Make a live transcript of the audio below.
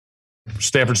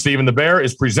Stanford Steve and the Bear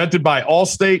is presented by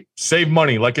Allstate. Save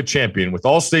money like a champion with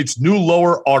Allstate's new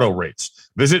lower auto rates.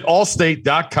 Visit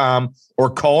allstate.com or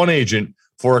call an agent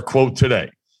for a quote today.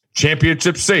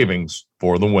 Championship savings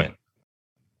for the win.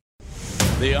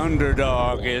 The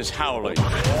underdog is howling.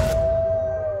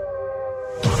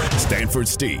 Stanford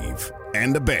Steve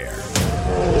and the Bear.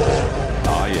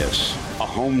 Ah, yes. A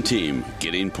home team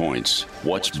getting points.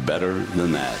 What's better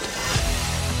than that?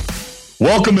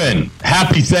 Welcome in.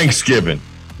 Happy Thanksgiving.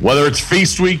 Whether it's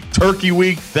Feast Week, Turkey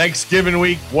Week, Thanksgiving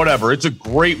Week, whatever. It's a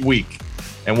great week.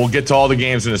 And we'll get to all the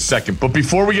games in a second. But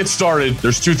before we get started,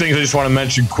 there's two things I just want to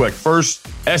mention quick. First,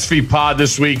 SV Pod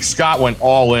this week. Scott went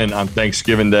all in on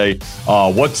Thanksgiving Day.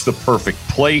 What's the perfect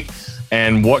plate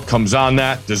and what comes on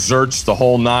that? Desserts, the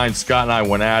whole nine. Scott and I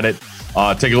went at it.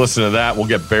 Take a listen to that. We'll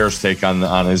get Bear's take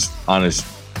on his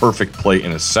perfect plate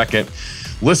in a second.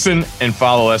 Listen and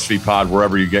follow SV Pod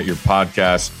wherever you get your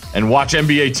podcasts. And watch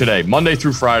NBA Today, Monday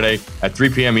through Friday at 3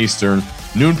 p.m. Eastern,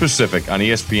 noon Pacific on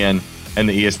ESPN and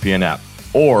the ESPN app.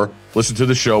 Or listen to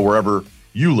the show wherever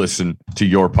you listen to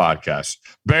your podcast.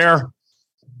 Bear,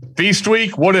 Feast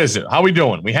Week, what is it? How we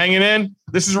doing? We hanging in?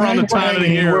 This is around the time of the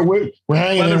year. We're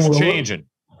hanging in. Weather's changing.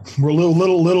 We're a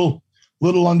little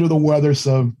under the weather,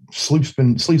 so sleep's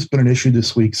been an issue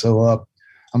this week. So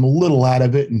I'm a little out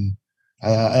of it, and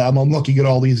I'm looking at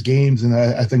all these games, and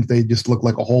I think they just look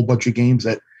like a whole bunch of games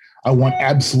that I want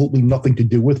absolutely nothing to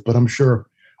do with. But I'm sure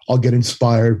I'll get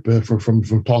inspired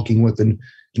from talking with and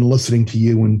listening to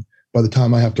you. And by the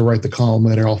time I have to write the column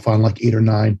later, I'll find like 8 or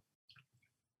 9.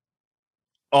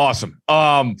 Awesome.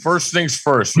 First things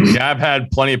first, I've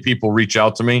had plenty of people reach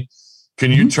out to me.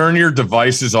 Can you turn your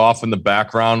devices off in the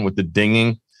background with the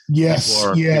dinging? Yes.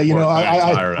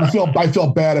 I feel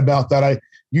bad about that. I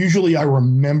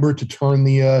remember to turn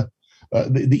the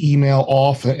email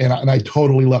off, and I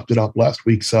totally left it up last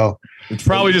week. So it's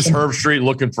probably just Herb Street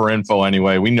looking for info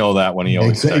anyway. We know that when he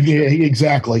always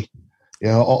exactly.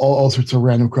 Yeah, all sorts of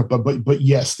random crap. But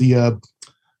yes, the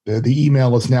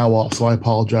email is now off, so I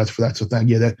apologize for that. So thank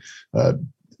you. That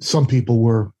some people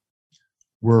were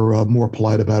more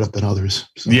polite about it than others.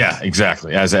 So. Yeah,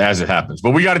 exactly. As it happens,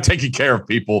 but we got to take care of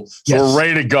people, so we're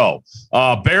ready to go.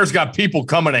 Bear's got people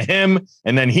coming to him,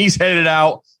 and then he's headed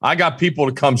out. I got people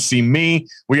to come see me.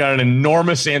 We got an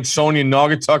enormous Ansonia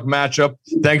Naugatuck matchup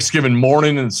Thanksgiving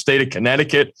morning in the state of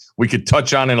Connecticut. We could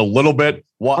touch on in a little bit.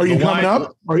 Are you coming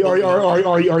up? Are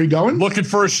you going? Looking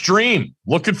for a stream.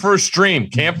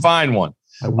 Can't find one.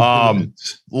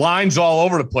 Lines all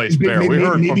over the place, Bear.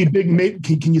 Maybe Big Mike.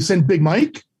 Can you send Big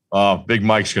Mike? Big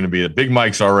Mike's going to be it. Big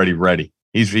Mike's already ready.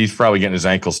 He's probably getting his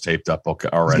ankles taped up. Okay,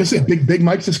 already. I was going to say, Big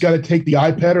Mike's just got to take the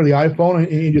iPad or the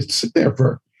iPhone and just sit there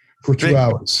for 2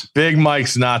 hours. Big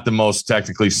Mike's not the most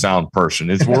technically sound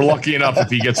person. We're lucky enough if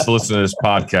he gets to listen to this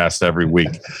podcast every week.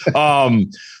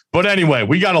 But anyway,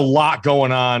 we got a lot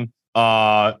going on.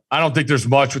 I don't think there's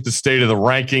much with the state of the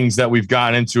rankings that we've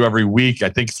gotten into every week. I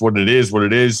think it's what it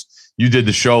is. You did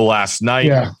the show last night.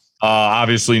 Yeah.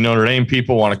 Obviously, Notre Dame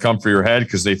people want to come for your head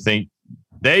because they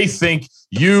think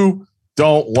you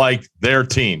don't like their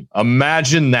team.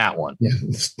 Imagine that one. Yeah.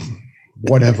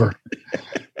 Whatever.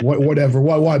 Whatever.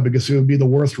 Why? Because it would be the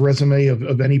worst resume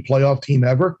of any playoff team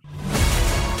ever.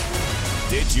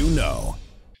 Did you know?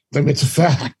 I mean, it's a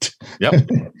fact. Yep.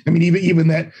 I mean, even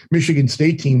that Michigan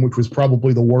State team, which was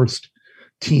probably the worst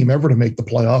team ever to make the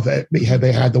playoff,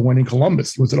 they had the win in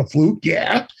Columbus. Was it a fluke?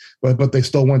 Yeah, but they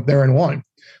still went there and won.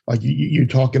 Like you're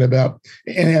talking about,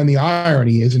 and the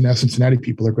irony is, and now Cincinnati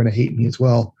people are going to hate me as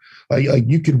well. Like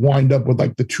you could wind up with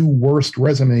like the 2 worst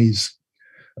resumes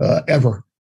ever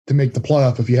to make the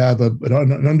playoff if you have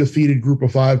an undefeated Group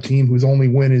of 5 team whose only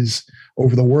win is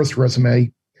over the worst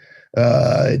resume.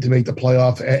 To make the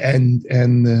playoff and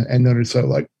so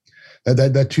like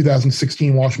that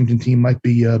 2016 Washington team might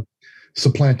be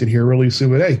supplanted here really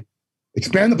soon. But hey,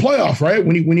 expand the playoff, right?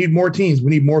 We need more teams.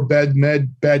 We need more bad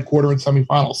quarter and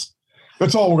semifinals.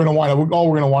 That's all we're going to wind up. All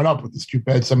we're going to wind up with is 2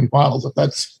 bad semifinals. If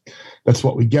that's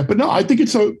what we get. But no, I think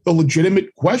it's a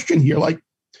legitimate question here. Like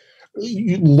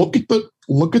you look at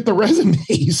the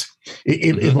resumes.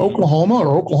 If Oklahoma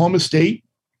or Oklahoma State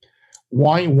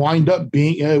wind up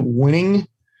being winning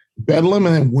Bedlam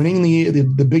and then winning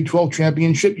the Big 12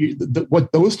 championship,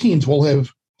 what those teams will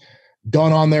have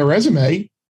done on their resume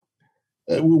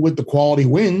with the quality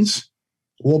wins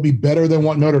will be better than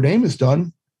what Notre Dame has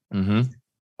done.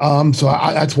 Mm-hmm. So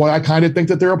that's why I kind of think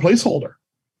that they're a placeholder.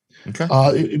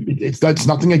 Okay. That's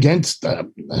nothing against. I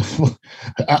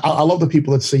love the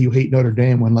people that say you hate Notre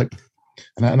Dame when like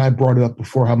and I brought it up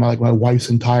before how my wife's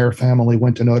entire family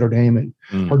went to Notre Dame,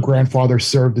 and her grandfather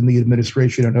served in the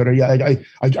administration at Notre Dame.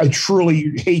 I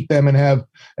truly hate them and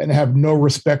have no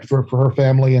respect for her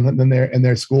family and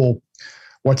their school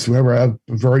whatsoever. I have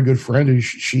a very good friend who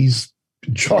she's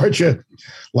in charge of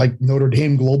like Notre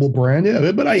Dame global brand.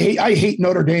 Yeah, but I hate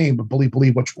Notre Dame, but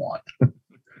believe what you want.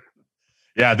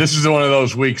 Yeah, this is one of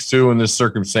those weeks too in this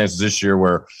circumstances this year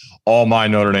where all my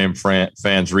Notre Dame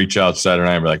fans reach out Saturday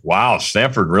night and be like, wow,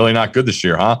 Stanford really not good this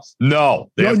year, huh? No,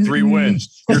 they have 3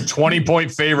 wins. You're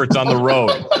 20-point favorites on the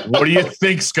road. What do you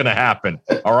think's going to happen?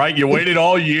 All right, you waited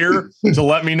all year to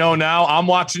let me know now. I'm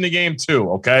watching the game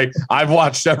too, okay? I've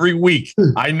watched every week.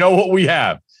 I know what we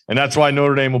have. And that's why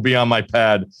Notre Dame will be on my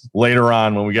pad later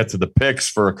on when we get to the picks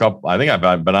for a couple. I think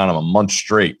I've been on them a month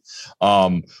straight.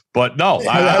 But no.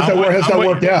 How's that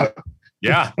worked out?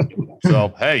 Yeah.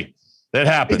 So, hey, that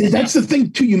happens. That's the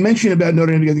thing, too. You mentioned about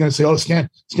Notre Dame. You're going to say, oh,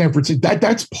 Stanford.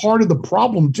 That's part of the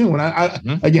problem, too.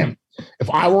 And again, if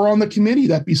I were on the committee,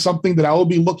 that'd be something that I would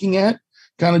be looking at,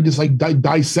 kind of just like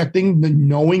dissecting the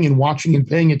knowing and watching and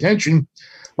paying attention.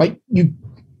 Like you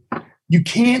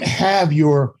can't have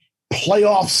your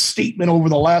playoff statement over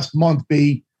the last month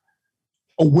be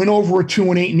a win over a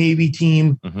 2-8 Navy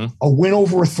team, a win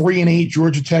over a 3-8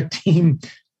 Georgia Tech team,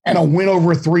 and a win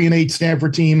over a 3-8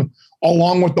 Stanford team,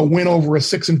 along with the win over a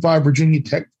 6-5 Virginia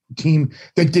Tech team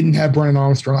that didn't have Brennan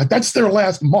Armstrong. Like that's their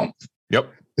last month. Yep.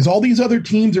 Because all these other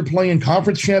teams are playing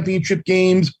conference championship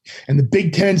games, and the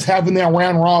Big Ten's having their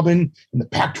round robin, and the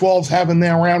Pac-12's having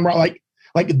their round robin.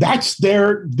 Like that's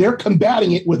they're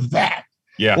combating it with that.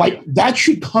 Yeah. Like that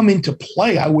should come into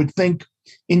play, I would think,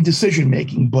 in decision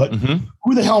making. But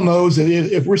who the hell knows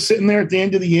if we're sitting there at the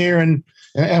end of the year and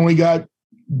we got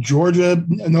Georgia,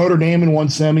 Notre Dame in one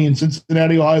semi and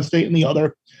Cincinnati, Ohio State in the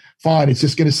other, fine. It's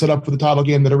just going to set up for the title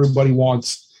game that everybody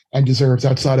wants and deserves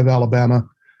outside of Alabama,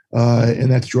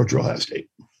 and that's Georgia, Ohio State.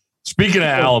 Speaking of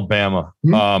Alabama,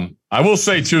 I will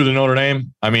say too, the Notre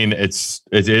Dame. I mean, it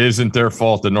isn't their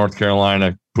fault that North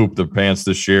Carolina pooped their pants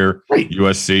this year. Right.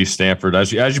 USC, Stanford,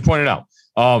 as you pointed out.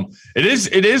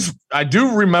 It is. I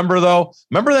do remember though.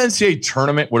 Remember the NCAA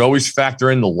tournament would always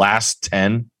factor in the last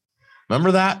 10.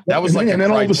 Remember that? That was and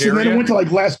then all of a sudden, then it went to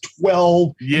like last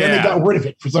 12. Yeah. And then they got rid of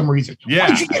it for some reason. Yeah. Why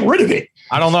did you get rid of it?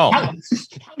 I don't know. How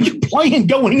you playing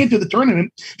going into the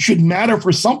tournament should matter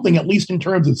for something, at least in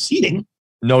terms of seeding.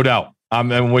 No doubt.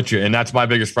 I'm with you. And that's my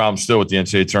biggest problem still with the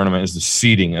NCAA tournament is the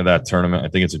seeding of that tournament. I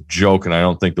think it's a joke, and I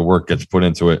don't think the work gets put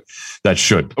into it that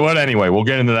should. But anyway, we'll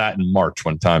get into that in March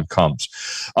when time comes.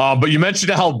 But you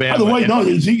mentioned Alabama. By the way, no,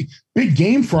 there's a big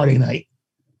game Friday night,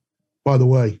 by the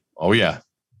way. Oh, yeah.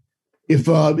 If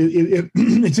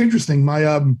it's interesting,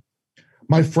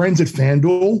 my friends at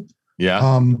FanDuel,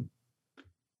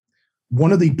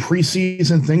 one of the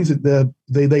preseason things that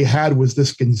they had was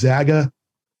this Gonzaga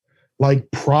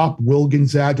like prop. Will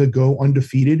Gonzaga go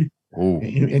undefeated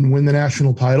and win the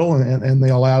national title? And they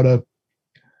allowed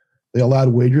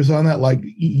wagers on that. Like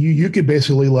you could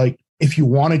basically, like, if you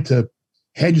wanted to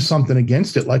hedge something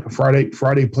against it, like a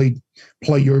Friday play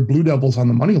your Blue Devils on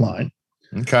the money line.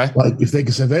 Okay. Like if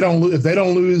Gonzaga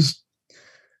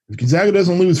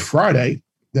doesn't lose Friday,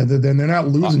 then they're not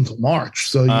losing until March.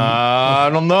 So I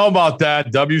don't know about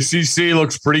that. WCC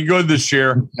looks pretty good this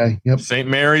year. Okay. Yep. St.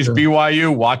 Mary's, sure.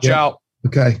 BYU, watch out.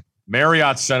 Okay.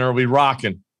 Marriott Center will be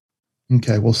rocking.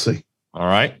 Okay, we'll see. All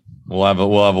right. We'll have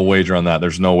a wager on that.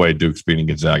 There's no way Duke's beating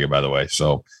Gonzaga, by the way.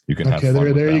 So you can have fun.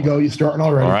 Okay, there you go. You're starting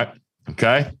already. All right.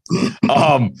 Okay.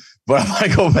 But if I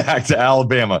go back to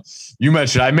Alabama, you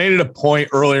mentioned I made it a point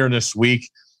earlier this week.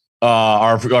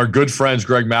 Our good friends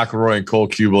Greg McElroy and Cole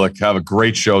Kubelik have a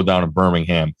great show down in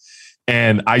Birmingham,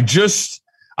 and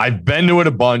I've been to it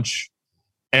a bunch,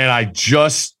 and I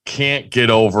just can't get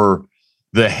over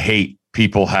the hate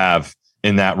people have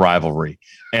in that rivalry.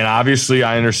 And obviously,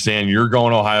 I understand you're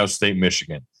going Ohio State,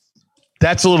 Michigan.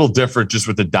 That's a little different just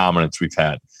with the dominance we've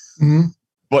had. Mm-hmm.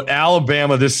 But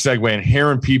Alabama, this segue, and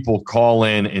hearing people call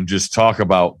in and just talk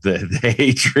about the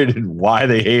hatred and why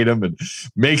they hate them and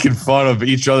making fun of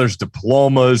each other's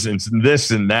diplomas and this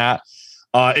and that,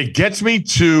 it gets me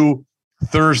to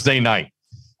Thursday night.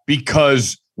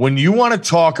 Because when you want to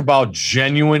talk about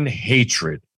genuine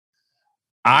hatred,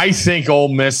 I think Ole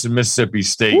Miss and Mississippi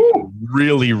State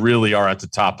really, really are at the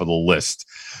top of the list.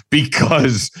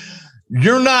 Because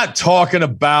you're not talking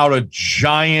about a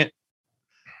giant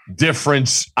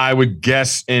difference, I would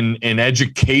guess, in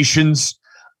educations.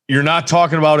 You're not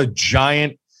talking about a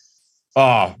giant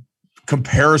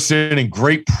comparison and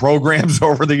great programs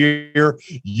over the year.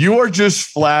 You are just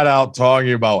flat out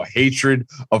talking about hatred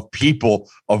of people,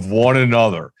 of one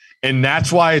another. And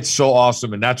that's why it's so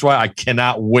awesome. And that's why I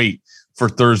cannot wait for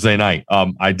Thursday night.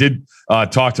 I did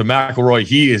talk to McElroy.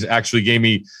 He actually gave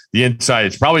me the insight.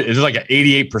 It's like an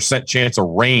 88% chance of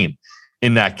rain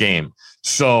in that game.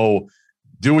 So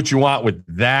do what you want with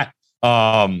that.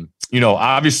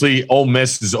 Obviously Ole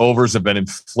Miss's overs have been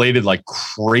inflated like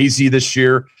crazy this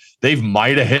year. They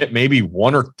might have hit maybe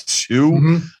 1 or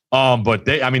 2, but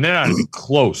they're not even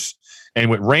close.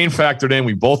 And with rain factored in,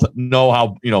 we both know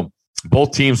how,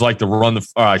 both teams like to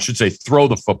throw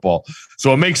the football.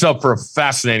 So it makes up for a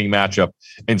fascinating matchup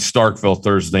in Starkville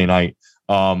Thursday night.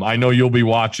 I know you'll be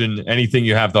watching. Anything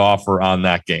you have to offer on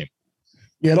that game?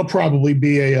 Yeah, it'll probably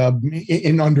be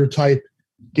an under type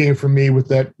game for me with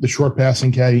the short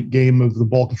passing game of the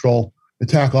ball control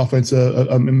attack offense,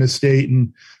 Miss State,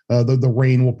 and the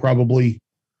rain will probably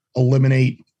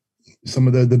eliminate some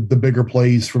of the bigger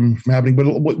plays from happening.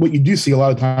 But what you do see a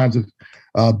lot of times is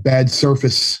bad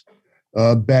surface,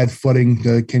 bad footing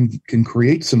can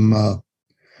create some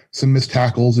missed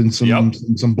tackles and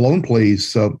some blown plays.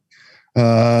 So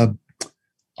I'll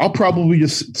probably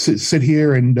just sit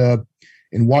here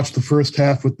and watch the first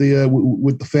half with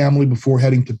the family before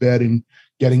heading to bed and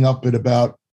getting up at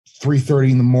about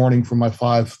 3:30 in the morning for my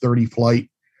 5:30 flight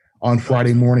on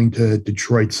Friday morning to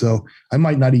Detroit. So I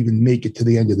might not even make it to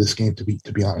the end of this game, to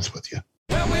be honest with you.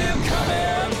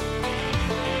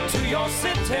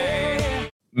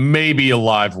 Maybe a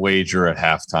live wager at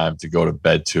halftime to go to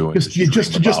bed too.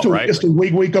 Just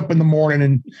to wake up in the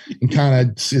morning and kind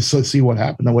of see what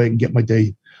happened. That way I can get my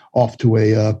day off to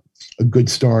a good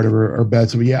start or bad.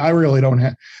 So yeah, I really don't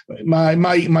have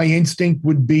my instinct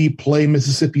would be play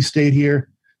Mississippi State here.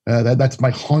 That's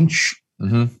my hunch.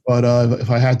 Mm-hmm. But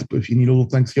if you need a little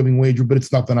Thanksgiving wager, but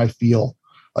it's nothing I feel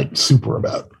like super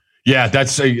about. Yeah,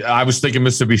 I was thinking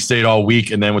Mississippi State all week,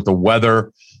 and then with the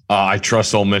weather, I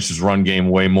trust Ole Miss's run game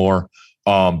way more.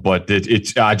 But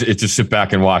it's just sit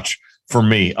back and watch for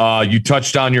me. You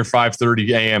touched on your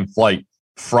 5:30 a.m. flight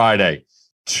Friday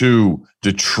to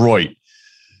Detroit.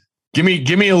 Give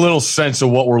me a little sense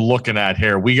of what we're looking at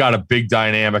here. We got a big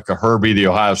dynamic of Herbie, the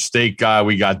Ohio State guy.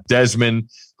 We got Desmond,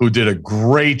 who did a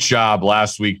great job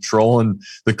last week trolling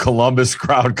the Columbus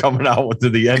crowd coming out with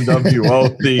the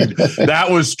NWO theme.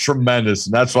 That was tremendous,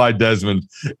 and that's why Desmond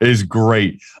is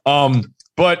great.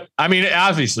 But I mean,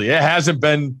 obviously, it hasn't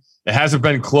been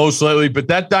close lately. But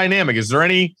that dynamic, is there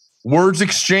any words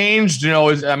exchanged?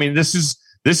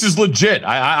 This is legit.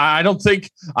 I don't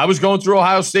think I was going through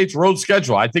Ohio State's road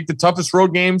schedule. I think the toughest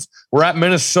road games were at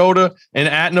Minnesota and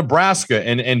at Nebraska,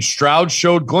 and Stroud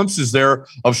showed glimpses there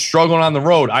of struggling on the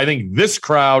road. I think this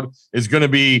crowd is going to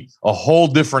be a whole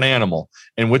different animal.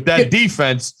 And with that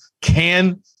defense,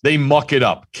 can they muck it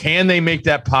up? Can they make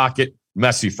that pocket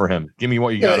messy for him? Give me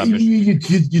what you got on Michigan.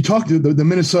 You talked to the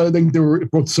Minnesota. I think there were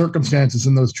both circumstances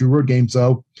in those two road games.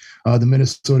 So the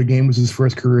Minnesota game was his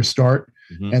first career start.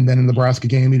 Mm-hmm. And then in the Nebraska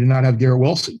game, he did not have Garrett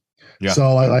Wilson. Yeah.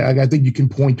 So I think you can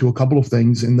point to a couple of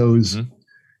things in those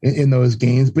in those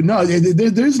games. But no,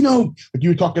 there's no, like you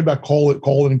were talking about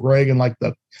Colin and Greg, and like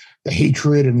the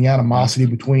hatred and the animosity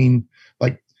between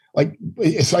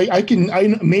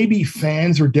maybe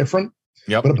fans are different.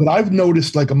 Yep. But I've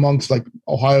noticed, like, amongst like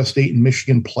Ohio State and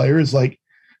Michigan players, like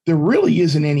there really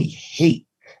isn't any hate.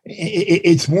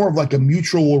 It's more of like a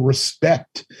mutual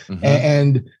respect,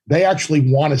 and they actually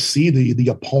want to see the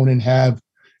opponent have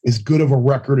as good of a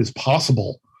record as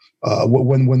possible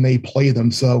when they play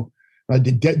them. So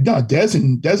Des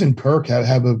and Kirk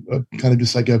have a kind of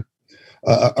just like a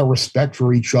respect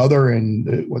for each other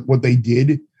and what they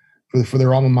did for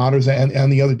their alma maters,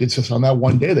 and the other did. Just on that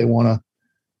one day they want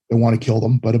to kill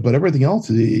them, but everything else,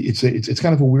 it's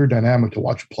kind of a weird dynamic to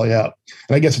watch it play out.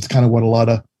 And I guess it's kind of what a lot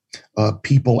of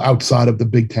people outside of the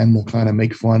Big Ten will kind of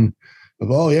make fun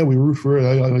of. Oh yeah, we root for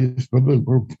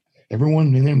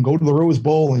everyone and then go to the Rose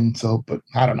Bowl, and so. But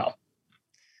I don't know.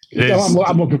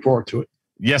 I'm looking forward to it.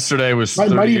 Yesterday was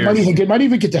might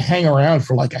even get to hang around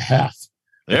for like a half.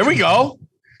 There we go.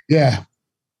 Yeah.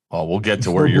 Oh, we'll get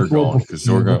to where you're going, because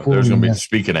there's going to be,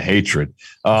 speaking of hatred.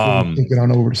 Take it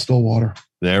on over to Stillwater.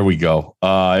 There we go.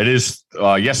 It is.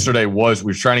 Yesterday we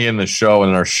were trying to get in the show,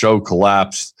 and our show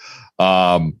collapsed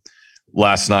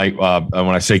last night. And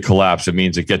when I say collapse, it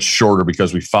means it gets shorter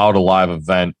because we followed a live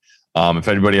event. If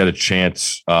anybody had a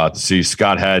chance to see,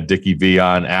 Scott had Dickie V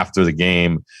on after the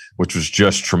game, which was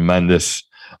just tremendous,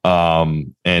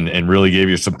 and really gave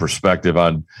you some perspective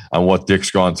on what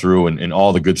Dick's gone through and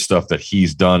all the good stuff that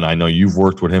he's done. I know you've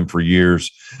worked with him for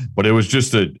years, but it was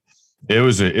just it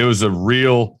was a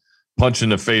real punch in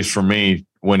the face for me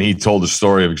when he told the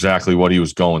story of exactly what he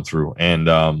was going through,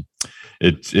 and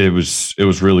it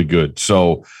was really good.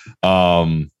 So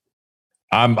I'm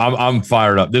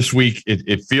fired up this week.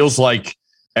 It feels like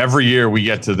every year we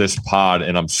get to this pod,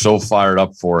 and I'm so fired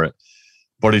up for it.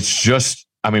 But it's just,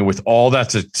 I mean, with all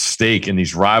that's at stake in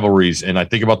these rivalries, and I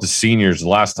think about the seniors, the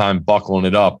last time buckling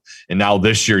it up, and now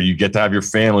this year you get to have your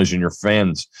families and your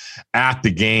fans at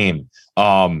the game.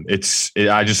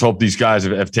 I just hope these guys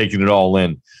have taken it all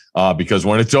in, because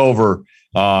when it's over,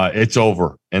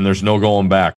 and there's no going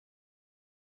back.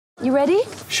 You ready?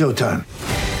 Showtime.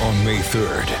 On May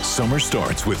 3rd, summer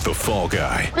starts with The Fall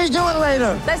Guy. Let's do it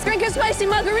later. Let's drink a spicy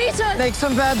margarita. Make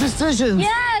some bad decisions.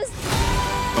 Yes.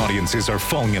 Audiences are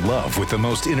falling in love with the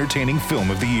most entertaining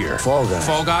film of the year. Fall Guy.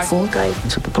 Fall Guy? Fall Guy.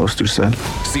 That's what the poster said.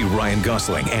 See Ryan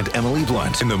Gosling and Emily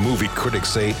Blunt in the movie critics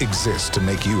say exists to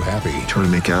make you happy. Trying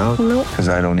to make it out? Nope. Because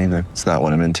I don't either. It's not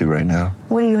what I'm into right now.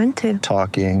 What are you into?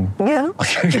 Talking. Yeah.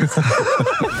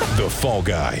 The Fall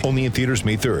Guy. Only in theaters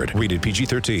May 3rd. Rated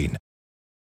PG-13.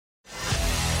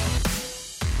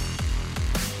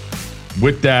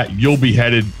 With that, you'll be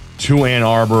headed to Ann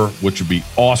Arbor, which would be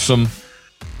awesome.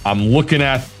 I'm looking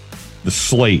at the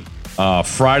slate.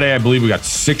 Friday, I believe we got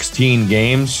 16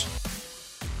 games,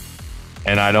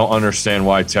 and I don't understand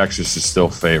why Texas is still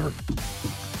favored.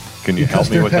 Can you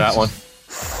help me with that one?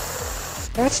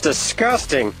 That's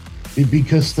disgusting.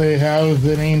 Because they have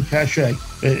the name cachet.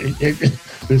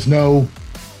 There's no.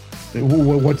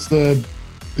 What's the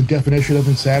definition of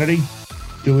insanity?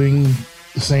 Doing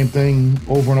the same thing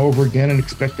over and over again and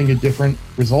expecting a different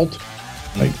result.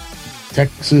 Like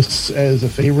Texas as a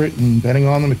favorite and betting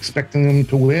on them, expecting them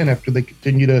to win after they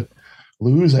continue to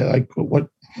lose. What?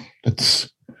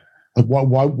 That's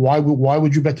why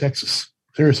would you bet Texas?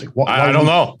 Seriously, I don't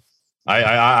know.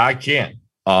 I can't.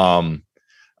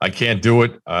 I can't do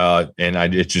it,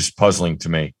 and it's just puzzling to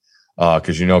me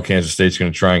because Kansas State's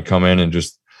going to try and come in and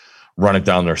just run it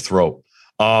down their throat.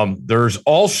 There's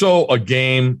also a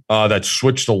game that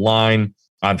switched the line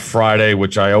on Friday,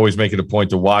 which I always make it a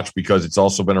point to watch because it's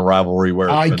also been a rivalry where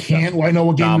I know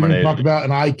what game we're going to talk about,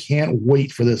 and I can't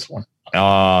wait for this one.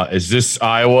 Is this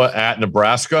Iowa at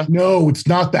Nebraska? No, it's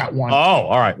not that one. Oh,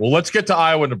 all right. Well, let's get to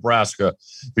Iowa, Nebraska,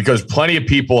 because plenty of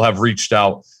people have reached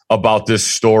out about this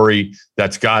story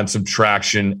that's gotten some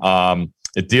traction.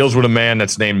 It deals with a man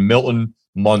that's named Milton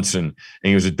Munson, and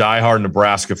he was a diehard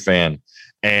Nebraska fan.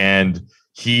 And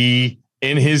he,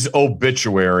 in his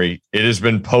obituary, it has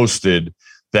been posted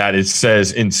that it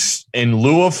says, in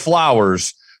lieu of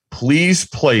flowers, please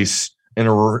place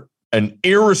an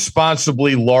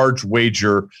irresponsibly large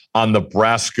wager on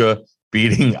Nebraska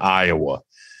beating Iowa.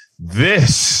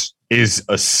 This is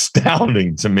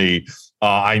astounding to me.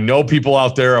 I know people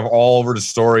out there are all over the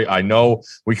story. I know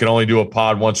we can only do a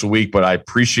pod once a week, but I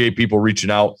appreciate people reaching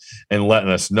out and letting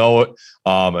us know it.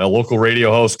 A local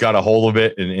radio host got a hold of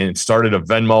it and started a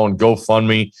Venmo and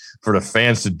GoFundMe for the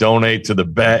fans to donate to the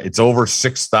bet. It's over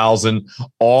 6,000,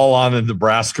 all on the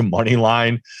Nebraska money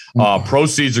line.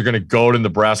 Proceeds are going to go to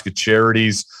Nebraska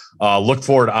charities. Look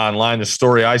for it online. The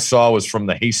story I saw was from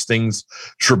the Hastings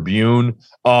Tribune.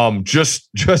 I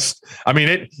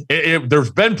mean,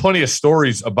 there's been plenty of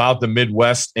stories about the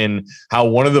Midwest and how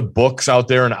one of the books out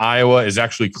there in Iowa is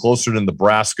actually closer to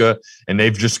Nebraska, and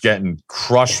they've just getting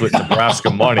crushed with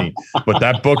Nebraska money. But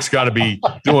that book's got to be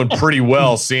doing pretty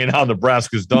well, seeing how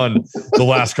Nebraska's done the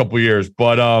last couple of years.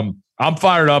 But I'm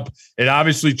fired up. It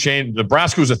obviously changed.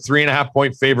 Nebraska was a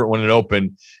 3.5-point favorite when it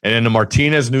opened, and then the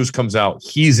Martinez news comes out.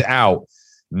 He's out.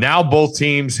 Now both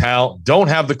teams don't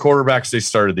have the quarterbacks they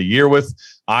started the year with.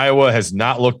 Iowa has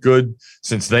not looked good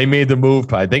since they made the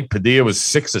move. I think Padilla was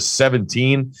 6 of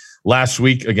 17 last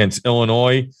week against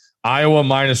Illinois. Iowa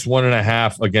minus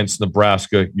 1.5 against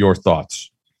Nebraska. Your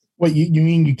thoughts? What you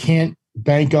mean you can't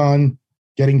bank on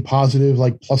getting positive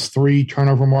like +3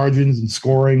 turnover margins and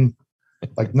scoring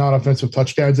like non-offensive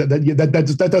touchdowns?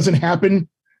 That doesn't happen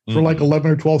for like 11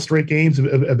 or 12 straight games.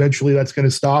 Eventually that's going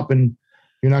to stop, and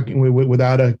you're not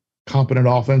without a competent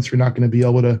offense, you're not going to be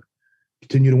able to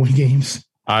continue to win games.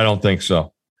 I don't think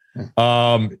so.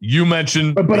 You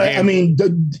mentioned, but I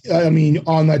mean,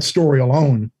 on that story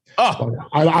alone,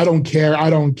 I don't care. I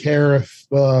don't care if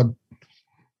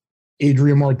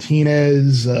Adrian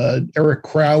Martinez, Eric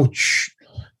Crouch,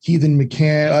 Heathen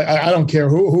McCann. I don't care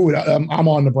who. I'm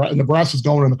on Nebraska. Nebraska's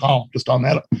going in the column just on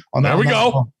that. There we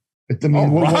go. I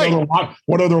mean,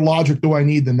 what other logic do I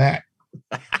need than that?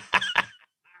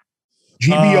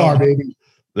 GBR, baby.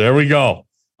 There we go.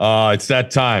 It's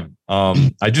that time.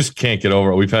 I just can't get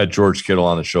over it. We've had George Kittle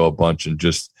on the show a bunch, and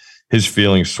just his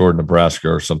feelings toward Nebraska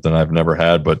are something I've never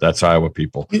had, but that's Iowa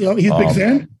people. He's a big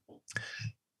fan?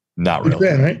 Not really. Big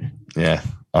fan, right? Yeah.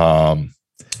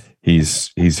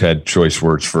 He's had choice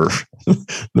words for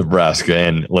Nebraska.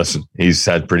 And listen, he's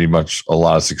had pretty much a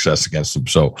lot of success against them.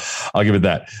 So I'll give it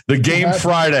that. The game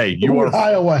Friday,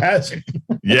 Iowa hasn't.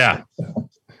 Yeah.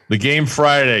 The game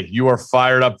Friday you are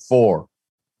fired up for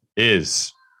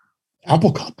is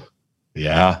Apple Cup.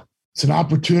 Yeah. It's an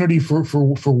opportunity for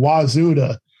Wazoo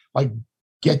to like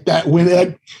get that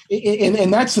win.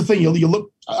 And that's the thing. You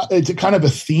look, it's a kind of a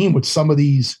theme with some of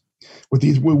these,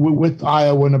 with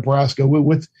Iowa, Nebraska,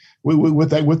 with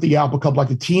the Apple Cup, like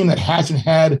a team that hasn't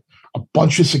had a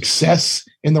bunch of success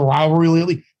in the rivalry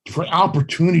lately, for an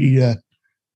opportunity to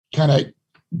kind of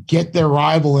get their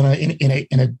rival in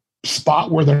a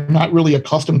spot where they're not really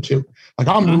accustomed to. Like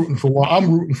I'm rooting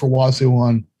for Wazoo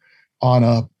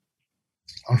on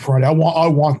Friday. I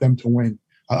want them to win.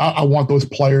 I want those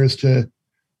players to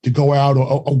go out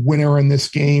a winner in this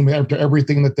game after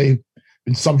everything that they've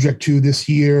been subject to this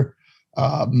year.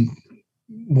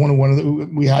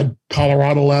 We had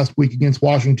Colorado last week against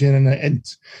Washington,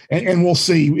 and we'll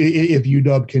see if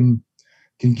UW can.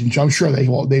 I'm sure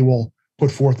they will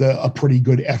put forth a pretty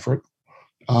good effort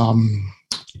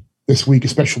this week,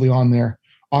 especially on their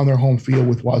home field,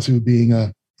 with Wazoo being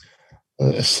a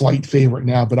slight favorite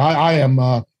now. But I'm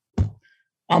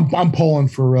pulling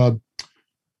for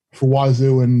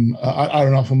Wazoo, and I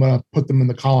don't know if I'm going to put them in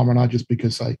the column or not, just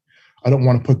because I don't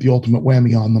want to put the ultimate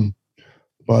whammy on them.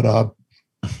 But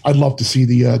I'd love to see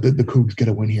the Cougs get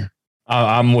a win here.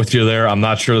 I'm with you there. I'm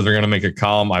not sure that they're going to make a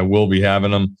column. I will be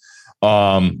having them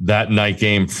that night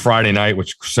game Friday night,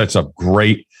 which sets up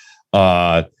great.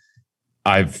 I've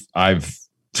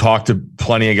talked to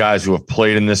plenty of guys who have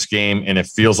played in this game, and it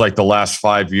feels like the last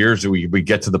 5 years we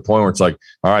get to the point where it's like,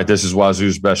 all right, this is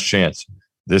Wazoo's best chance.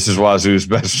 This is Wazoo's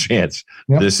best chance.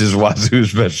 Yep. This is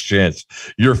Wazoo's best chance.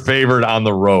 You're favored on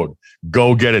the road.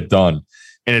 Go get it done.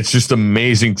 And it's just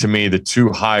amazing to me, the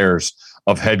two hires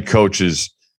of head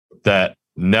coaches that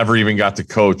never even got to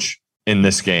coach in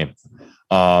this game,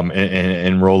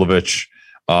 and Rolovich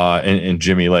and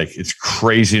Jimmy Lake. It's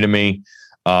crazy to me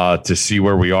to see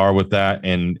where we are with that.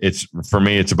 And for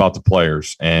me, it's about the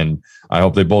players. And I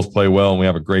hope they both play well and we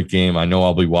have a great game. I know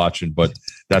I'll be watching, but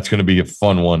that's going to be a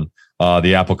fun one.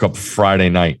 The Apple Cup Friday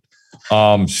night.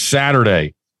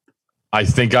 Saturday, I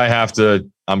think I have to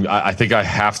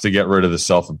get rid of the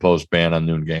self-imposed ban on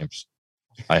noon games.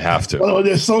 I have to. Well,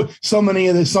 there's so many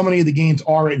of the games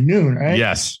are at noon, right?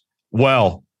 Yes.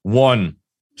 Well, one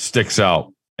sticks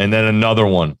out, and then another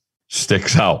one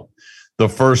sticks out. The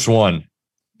first one.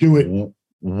 Do it.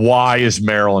 Why is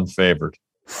Maryland favored?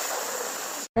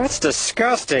 That's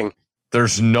disgusting.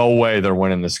 There's no way they're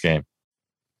winning this game.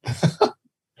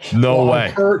 No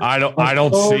way. I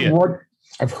don't see it.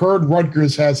 I've heard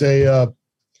Rutgers has a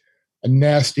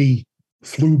nasty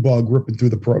flu bug ripping through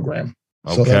the program.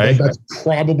 So okay. That's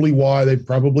probably why they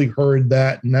probably heard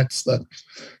that, and that's the.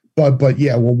 But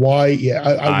yeah, well, why? Yeah,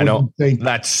 I don't think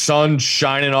that sun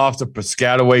shining off the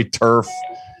Piscataway turf.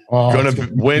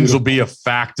 Wins will be a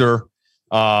factor.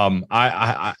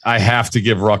 I have to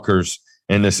give Rutgers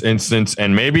in this instance,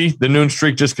 and maybe the noon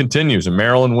streak just continues and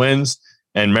Maryland wins,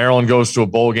 and Maryland goes to a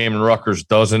bowl game and Rutgers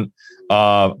doesn't.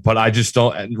 But I just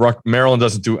don't. Maryland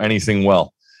doesn't do anything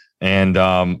well, and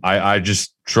I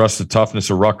just trust the toughness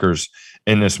of Rutgers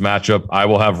in this matchup. I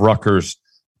will have Rutgers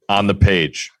on the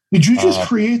page. Did you just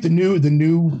create the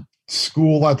new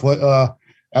school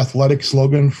athletic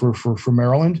slogan for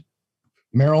Maryland?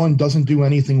 Maryland doesn't do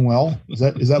anything well. Is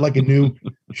that like a new?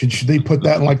 Should they put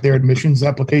that in like their admissions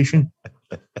application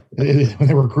when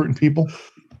they're recruiting people?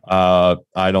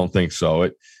 I don't think so.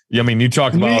 You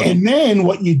talk about, and then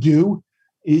what you do,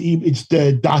 it's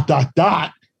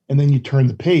the ... and then you turn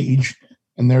the page,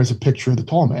 and there's a picture of the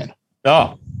tall man.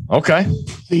 Oh, okay.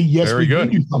 See, yes, very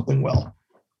good. Do something well.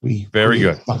 Very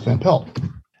good. Van Pelt.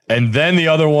 And then the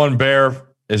other one, Bear,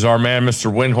 is our man,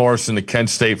 Mr. Windhorst, and the Kent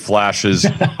State Flashes.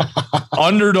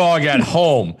 Underdog at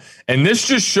home. And this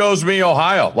just shows me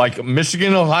Ohio. Like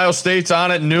Michigan, Ohio State's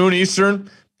on at noon Eastern.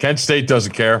 Kent State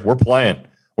doesn't care. We're playing.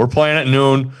 We're playing at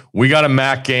noon. We got a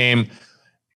MAC game.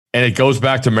 And it goes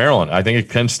back to Maryland. I think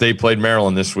if Kent State played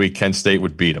Maryland this week, Kent State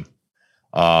would beat them.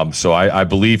 So I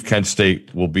believe Kent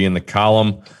State will be in the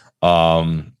column.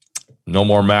 No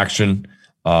more Maction.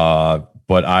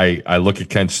 But I look at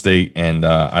Kent State, and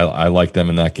I like them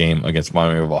in that game against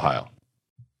Miami of Ohio.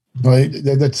 Well,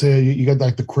 that's you got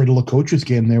like the cradle of coaches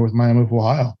game there with Miami of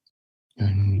Ohio,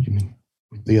 and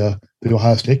the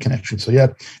Ohio State connection. So yeah,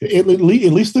 at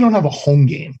least they don't have a home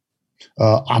game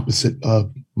opposite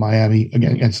of Miami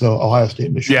against Ohio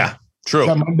State, Michigan. Yeah, true.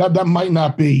 That might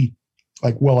not be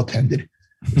like well attended.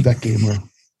 That game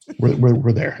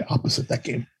we're there opposite that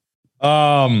game.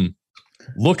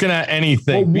 Looking at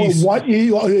anything. What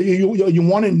you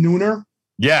want a nooner?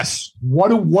 Yes. What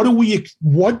do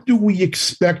we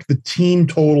expect the team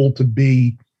total to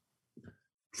be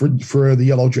for the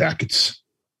Yellow Jackets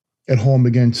at home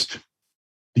against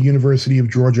the University of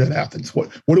Georgia at Athens?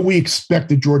 What do we expect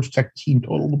the Georgia Tech team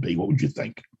total to be? What would you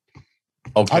think?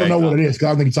 Okay. I don't know what it is because I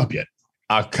don't think it's up yet.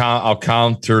 I'll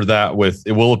counter that with,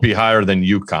 will it be higher than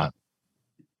UConn?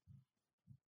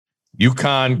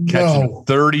 UConn catching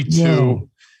 32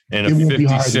 and a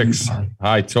 56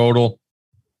 high total.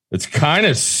 It's kind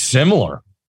of similar.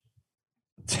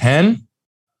 10.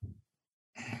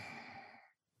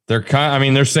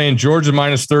 They're saying Georgia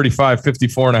minus 35,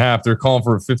 54.5. They're calling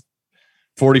for a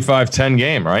 45-10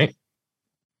 game, right?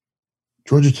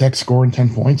 Georgia Tech scoring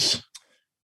 10 points.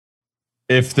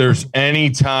 If there's any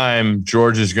time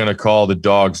Georgia's going to call the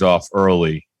dogs off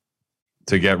early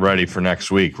to get ready for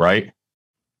next week, right?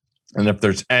 And if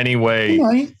there's any way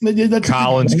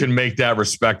Collins can make that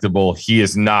respectable, he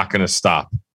is not going to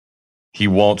stop. He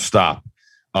won't stop.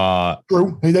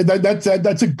 True.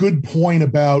 That's a good point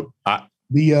about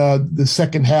the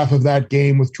second half of that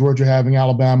game with Georgia having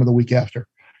Alabama the week after.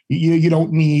 You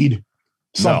don't need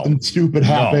something stupid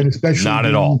happen, especially not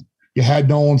at all. You had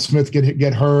Nolan Smith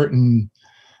get hurt and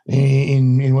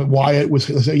Wyatt was.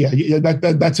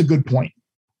 That's a good point.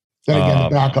 Then again,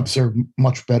 the backups are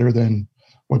much better than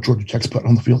what Georgia Tech's put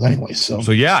on the field anyway. So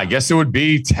yeah, I guess it would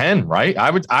be 10, right?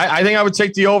 I think I would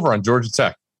take the over on Georgia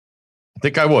Tech. I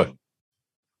think I would.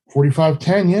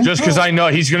 45-10, yeah. Just because I know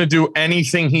he's going to do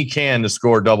anything he can to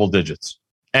score double digits.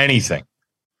 Anything.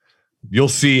 You'll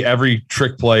see every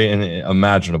trick play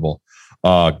imaginable.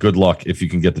 Good luck if you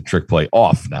can get the trick play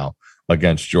off now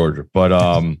against Georgia.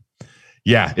 But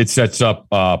yeah, it sets up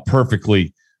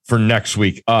perfectly for next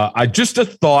week. I just a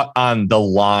thought on the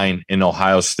line in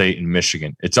Ohio State and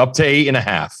Michigan. It's up to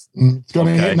 8.5. It's going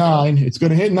to hit 9. It's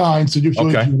going to hit 9. So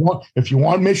if you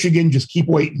want Michigan, just keep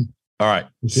waiting. All right.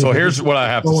 So here's what I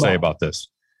have to say about this.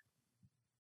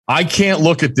 I can't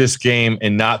look at this game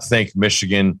and not think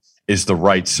Michigan is the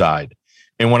right side.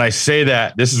 And when I say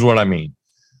that, this is what I mean.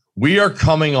 We are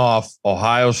coming off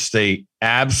Ohio State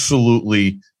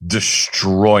absolutely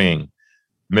destroying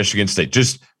Michigan State.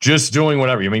 Just doing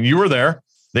whatever. I mean, you were there.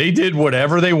 They did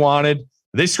whatever they wanted.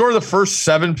 They scored the first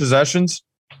 7 possessions.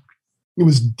 It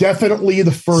was definitely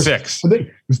the first 6. It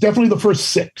was definitely the first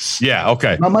 6. Yeah.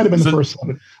 Okay. That might have been the first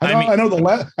 7. I know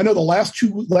the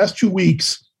last 2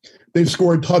 weeks they've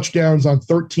scored touchdowns on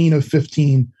 13 of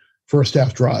 15 first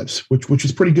half drives, which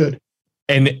is pretty good.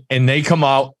 And they come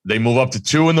out, they move up to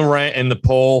 2 in the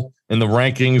poll, in the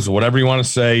rankings, whatever you want to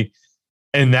say,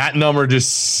 and that number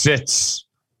just sits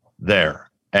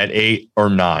there at 8 or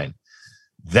 9.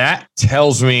 That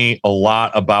tells me a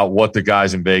lot about what the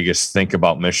guys in Vegas think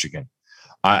about Michigan.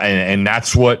 And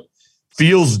that's what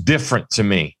feels different to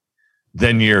me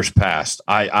than years past.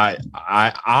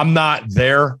 I'm not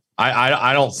there.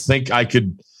 I don't think I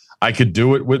could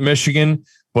do it with Michigan,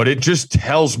 but it just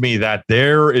tells me that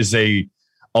there is a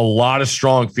lot of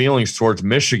strong feelings towards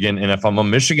Michigan. And if I'm a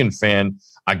Michigan fan,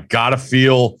 I gotta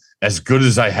feel as good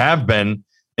as I have been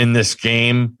in this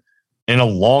game in a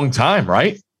long time,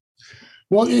 right?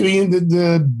 Well, I mean,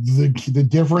 the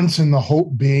difference and the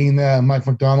hope being that Mike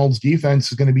McDonald's defense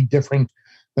is going to be different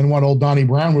than what old Donnie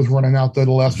Brown was running out there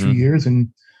the last few years, and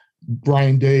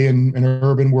Brian Day and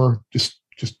Urban were just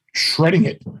shredding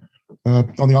it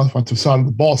on the offensive side of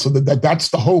the ball. So that's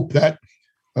the hope that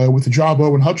with the job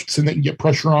Owen Hutchinson, they can get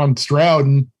pressure on Stroud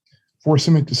and force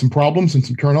him into some problems and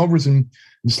some turnovers and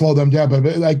slow them down.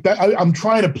 But like that, I'm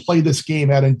trying to play this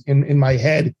game out in my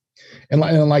head. And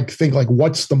think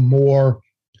what's the more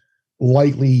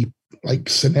likely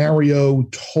scenario,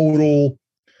 total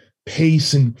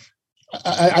pace, and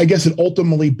I guess it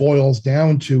ultimately boils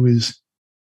down to is,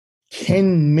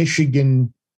 can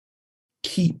Michigan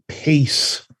keep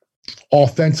pace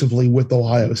offensively with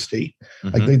Ohio State?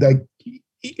 Mm-hmm.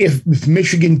 If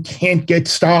Michigan can't get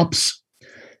stops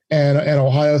and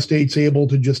Ohio State's able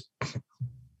to just,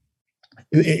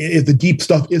 if the deep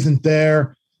stuff isn't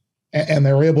there, and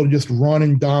they're able to just run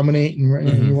and dominate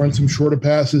and run some shorter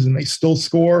passes and they still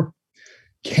score,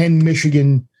 can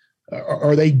Michigan,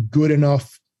 are they good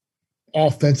enough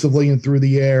offensively and through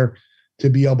the air to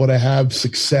be able to have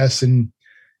success and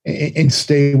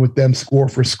stay with them score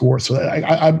for score? So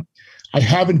I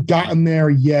haven't gotten there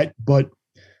yet, but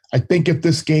I think if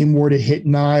this game were to hit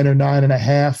 9 or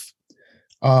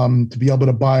 9.5, to be able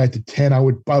to buy it to 10,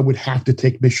 I would have to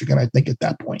take Michigan, I think, at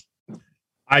that point.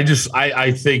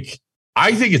 I think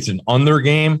it's an under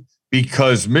game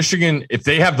because Michigan, if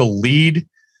they have the lead,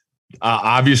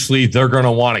 obviously they're going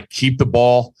to want to keep the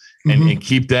ball and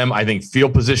keep them. I think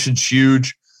field position's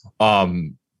huge.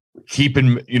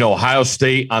 Keeping, Ohio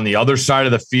State on the other side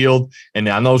of the field and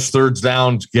on those thirds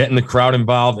downs, getting the crowd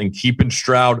involved and keeping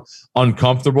Stroud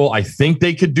uncomfortable. I think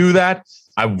they could do that.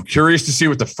 I'm curious to see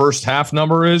what the first half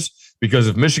number is, because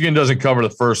if Michigan doesn't cover the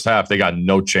first half, they got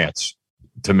no chance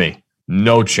to me.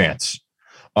 No chance.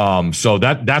 So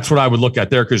that's what I would look at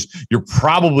there, because you're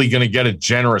probably going to get a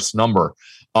generous number,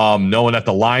 knowing that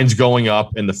the line's going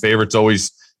up and the favorites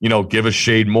always, give a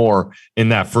shade more in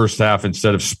that first half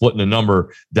instead of splitting the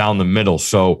number down the middle.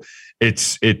 So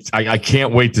I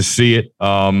can't wait to see it.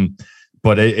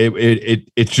 But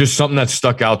it's just something that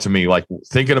stuck out to me, like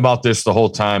thinking about this the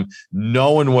whole time,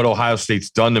 knowing what Ohio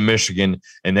State's done to Michigan,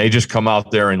 and they just come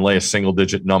out there and lay a single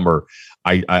digit number.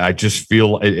 I just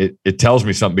feel it tells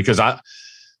me something, because like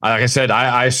I said,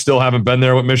 I still haven't been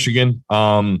there with Michigan.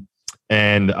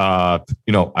 And I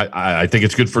think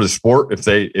it's good for the sport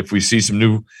if we see some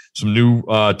new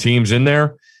teams in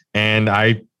there, and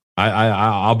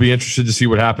I'll be interested to see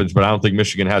what happens, but I don't think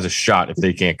Michigan has a shot if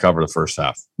they can't cover the first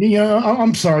half. Yeah,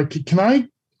 I'm sorry. Can I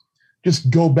just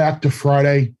go back to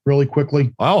Friday really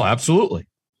quickly? Oh, absolutely.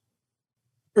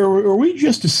 Are we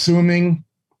just assuming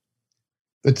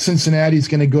that Cincinnati's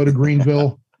going to go to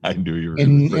Greenville I knew you were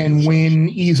and win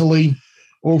easily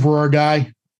over our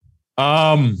guy?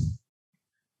 Our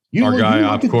guy,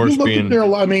 of course, being.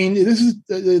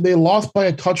 They lost by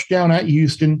a touchdown at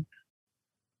Houston.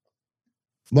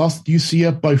 Lost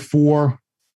UCF by 4.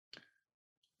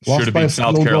 Lost by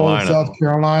South Carolina. South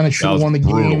Carolina should have won the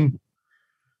game.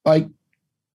 Like,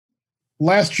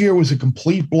 last year was a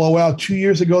complete blowout. 2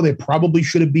 years ago, they probably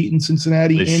should have beaten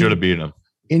Cincinnati. They should have beaten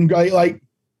them.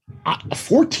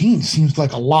 14 seems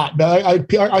like a lot, but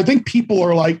I think people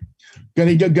are like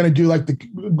going to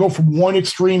do go from one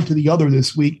extreme to the other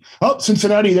this week. Oh,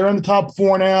 Cincinnati, they're in the top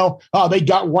 4 now. They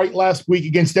got right last week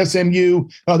against SMU.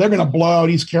 They're going to blow out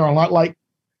East Carolina.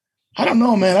 I don't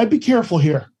know, man. I'd be careful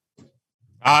here.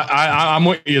 I'm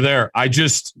with you there. I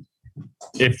just,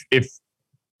 you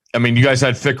guys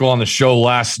had Fickle on the show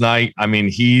last night. I mean,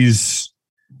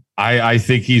 I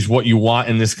think he's what you want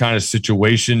in this kind of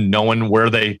situation, knowing where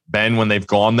they've been when they've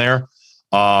gone there,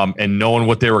 and knowing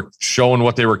what they were showing,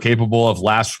 what they were capable of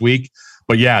last week.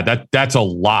 But yeah, that's a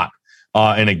lot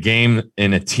in a game,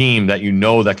 in a team that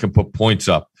that can put points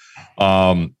up.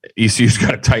 ECU's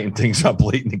got to tighten things up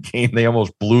late in the game. They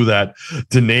almost blew that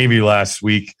to Navy last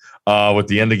week with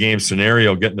the end of game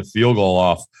scenario, getting the field goal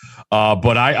off.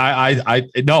 But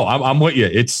I'm with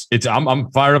you.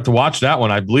 I'm fired up to watch that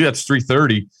one. I believe that's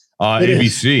 3:30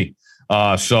 ABC.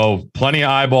 So plenty of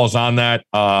eyeballs on that.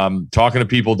 Talking to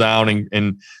people down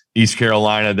in East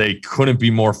Carolina, they couldn't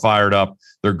be more fired up.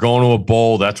 They're going to a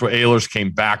bowl. That's what Ehlers came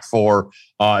back for.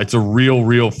 It's a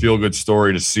real feel good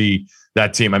story to see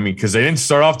that team. I mean, because they didn't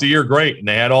start off the year great, and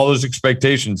they had all those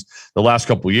expectations the last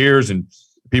couple of years. And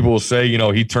people will say,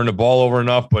 he turned the ball over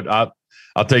enough, but I'll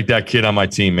take that kid on my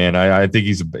team, man. I think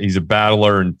he's a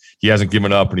battler, and he hasn't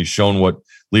given up, and he's shown what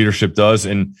leadership does.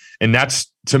 And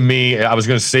that's, to me, I was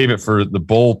going to save it for the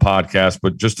bowl podcast,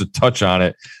 but just to touch on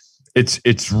it,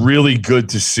 it's really good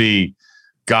to see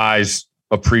guys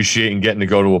appreciating getting to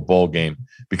go to a bowl game,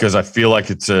 because I feel like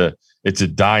it's a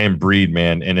dying breed,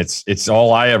 man. And it's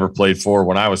all I ever played for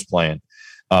when I was playing.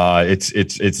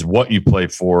 It's what you play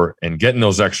for, and getting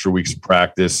those extra weeks of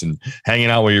practice and hanging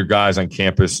out with your guys on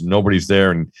campus and nobody's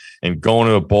there, and going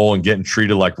to a bowl and getting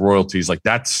treated like royalties. Like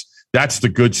that's the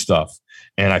good stuff.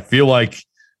 And I feel like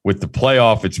with the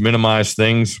playoff, it's minimized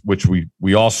things, which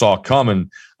we all saw coming.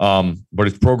 But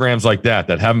it's programs like that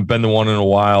haven't been the one in a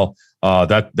while.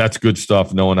 That's good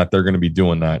stuff, knowing that they're going to be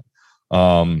doing that.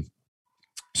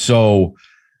 So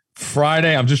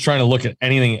Friday, I'm just trying to look at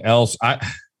anything else.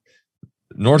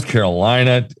 North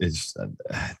Carolina is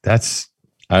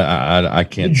I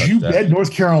can't. Did you bet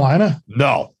North Carolina?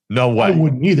 No way. I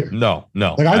wouldn't either. No.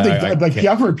 Like I think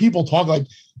I've heard people talk like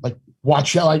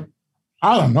watch out. Like,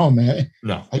 I don't know, man.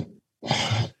 No,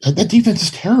 that defense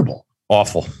is terrible.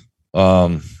 Awful.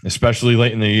 Especially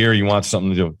late in the year, you want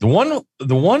something to do.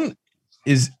 The one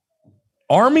is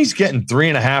Army's getting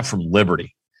 3.5 from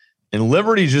Liberty, and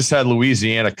Liberty just had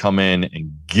Louisiana come in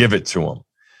and give it to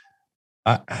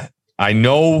them. I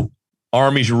know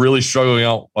Army's really struggling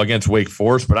out against Wake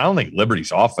Forest, but I don't think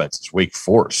Liberty's offense is Wake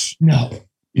Forest. No.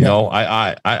 You know,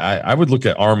 I would look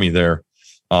at Army there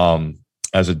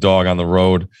as a dog on the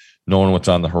road, knowing what's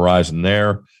on the horizon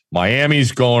there.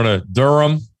 Miami's going to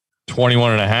Durham,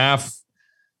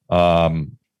 21.5.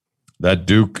 That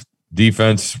Duke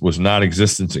defense was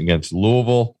non-existent against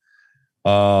Louisville.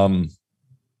 What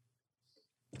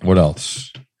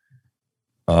else?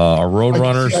 Our road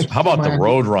runners. How about Miami, the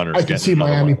road runners? I can see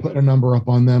Miami putting a number up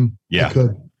on them. Yeah. I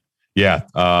could. Yeah.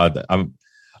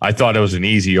 I thought it was an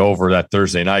easy over that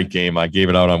Thursday night game. I gave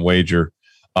it out on wager.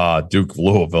 Duke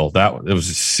Louisville. It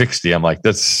was 60. I'm like,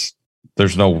 there's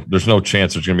no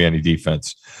chance there's going to be any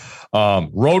defense.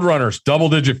 Road runners,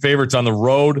 double-digit favorites on the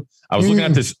road. I was looking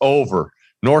at this over.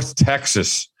 North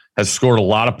Texas has scored a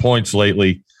lot of points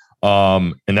lately,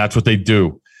 and that's what they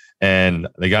do. And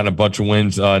they got a bunch of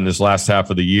wins in this last half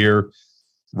of the year.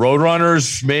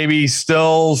 Roadrunners maybe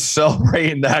still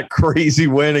celebrating that crazy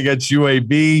win against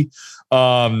UAB,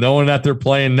 knowing that they're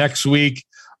playing next week.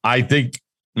 I think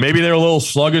maybe they're a little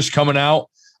sluggish coming out.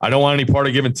 I don't want any part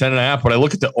of giving 10.5, but I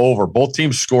look at the over. Both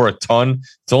teams score a ton.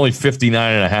 It's only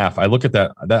 59.5. I look at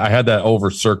that. I had that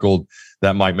over circled.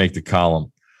 That might make the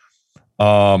column.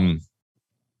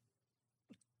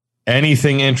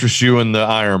 Anything interest you in the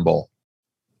Iron Bowl?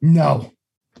 No.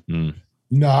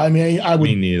 No, I mean, I would.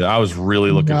 Me neither. I was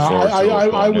really looking forward to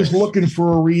it. I was looking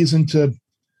for a reason to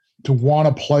want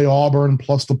to play Auburn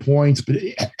plus the points, but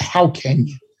how can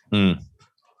you?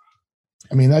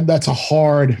 I mean, that's a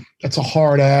hard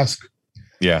ask.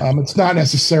 Yeah. It's not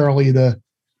necessarily the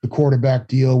quarterback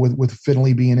deal with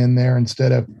Finley being in there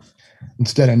instead of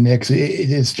Nix.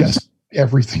 It's just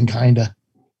everything kind of.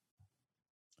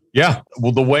 Yeah.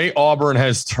 Well, the way Auburn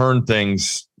has turned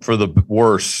things for the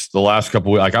worse the last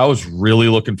couple of weeks, like I was really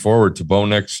looking forward to Bo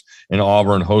Nix and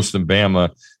Auburn hosting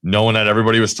Bama, knowing that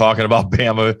everybody was talking about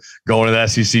Bama going to the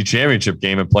SEC championship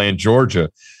game and playing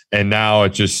Georgia. And now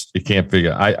it can't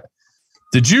figure.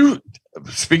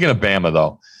 Speaking of Bama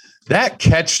though, that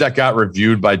catch that got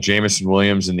reviewed by Jamison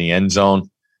Williams in the end zone,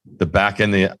 the back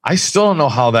end, I still don't know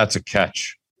how that's a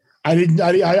catch. I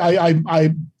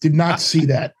did not see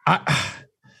that.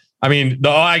 I mean,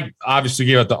 I obviously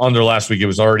gave it the under last week. It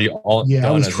was already all. Yeah,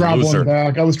 I was traveling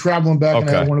back. And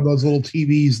I had one of those little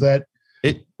TVs that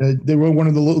they were one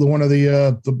of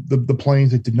the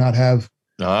planes that did not have.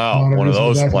 Oh, one of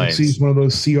those planes. One of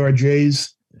those CRJs.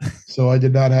 So I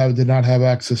did not have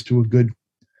access to a good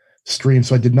stream,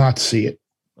 so I did not see it.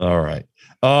 All right.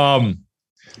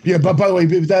 Yeah, but by the way,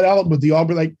 that out with the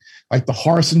Auburn, like the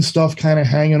Harsin stuff kind of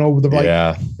hanging over the right.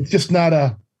 Yeah, it's just not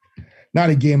a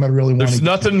game I really want. There's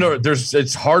nothing.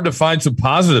 It's hard to find some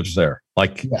positives there.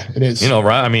 Like, yeah, it is.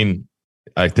 Right? I mean,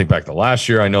 I think back to last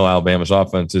year. I know Alabama's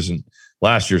offense isn't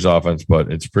last year's offense,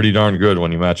 but it's pretty darn good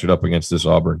when you match it up against this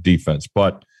Auburn defense.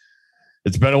 But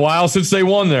it's been a while since they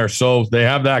won there, so they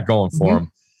have that going for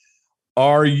them.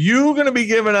 Are you going to be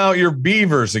giving out your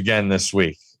Beavers again this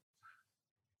week?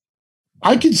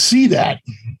 I could see that.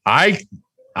 I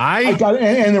got,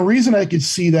 and the reason I could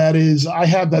see that is I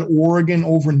have that Oregon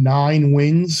over 9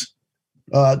 wins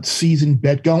season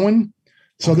bet going.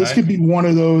 So this could be one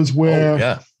of those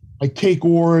where I take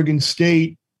Oregon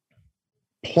State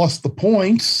plus the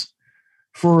points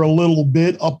for a little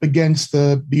bit up against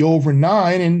the over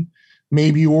 9, and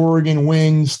maybe Oregon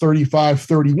wins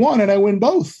 35-31 and I win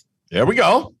both. There we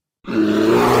go.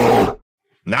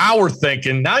 Now we're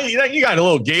thinking. Now you got a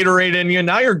little Gatorade in you.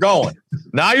 Now you're going.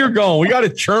 We got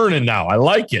it churning now. I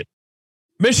like it.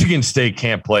 Michigan State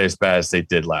can't play as bad as they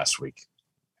did last week.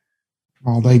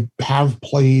 Well, they have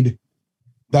played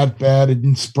that bad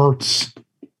in spurts.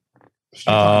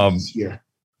 This year.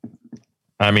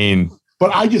 I mean,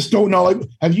 but I just don't know. Like,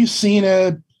 have you seen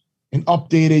an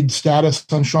updated status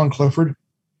on Sean Clifford?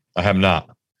 I have not.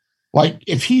 Like,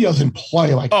 if he doesn't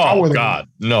play, like,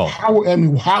 no.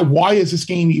 Why is this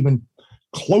game even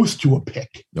close to a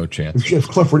pick? No chance. If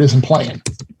Clifford isn't playing.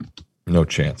 No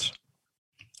chance.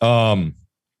 I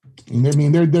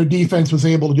mean, their defense was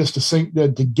able to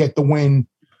to get the win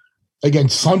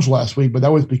against Suns last week, but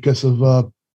that was because of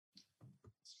the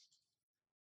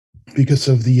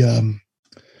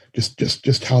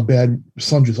just how bad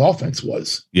Suns' offense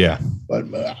was. Yeah. But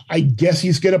I guess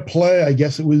he's going to play. I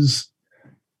guess it was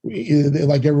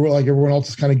like everyone else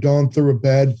is kind of going through a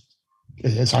bad,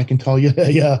 as I can tell you,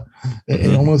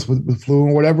 illness with flu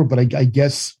or whatever. But I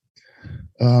guess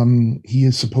he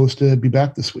is supposed to be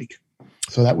back this week,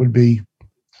 so that would be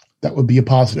a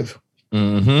positive.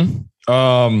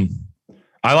 I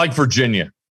like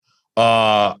Virginia.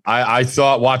 I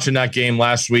thought watching that game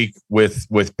last week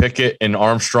with Pickett and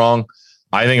Armstrong,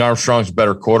 I think Armstrong's a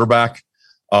better quarterback.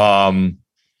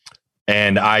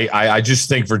 And I just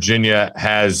think Virginia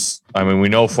has, I mean, we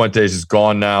know Fuentes is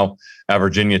gone now at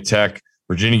Virginia Tech.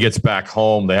 Virginia gets back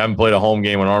home. They haven't played a home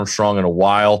game with Armstrong in a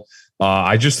while.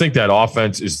 I just think that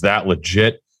offense is that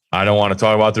legit. I don't want to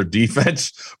talk about their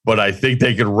defense, but I think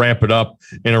they could ramp it up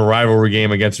in a rivalry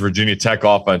game against Virginia Tech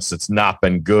offense that's not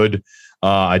been good.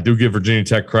 I do give Virginia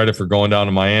Tech credit for going down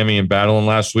to Miami and battling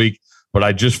last week, but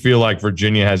I just feel like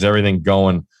Virginia has everything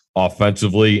going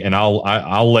offensively, and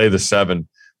I'll lay the 7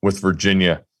 with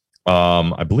Virginia.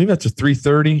 I believe that's a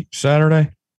 3:30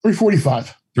 Saturday.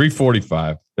 3:45.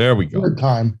 3:45. There we go. Good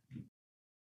time.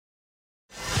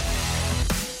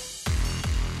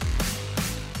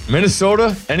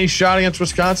 Minnesota, any shot against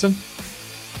Wisconsin?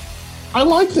 I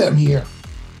like them here.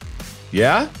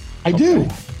 Yeah? I do.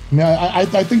 I mean,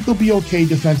 I think they'll be okay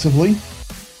defensively.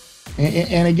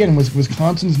 And again,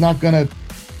 Wisconsin's not going to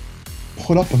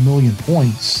put up 1 million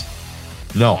points.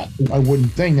 No. I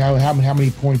wouldn't think. Now, how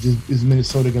many points is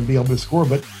Minnesota going to be able to score?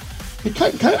 But I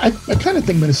kind of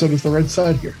think Minnesota's the red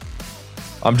side here.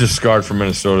 I'm just scarred from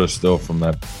Minnesota still from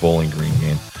that Bowling Green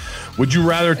game. Would you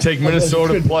rather take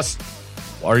Minnesota plus?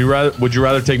 Would you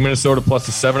rather take Minnesota plus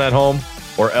the 7 at home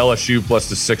or LSU plus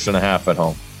the 6.5 at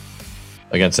home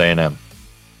against A&M?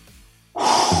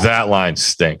 That line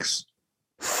stinks.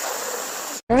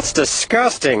 That's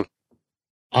disgusting.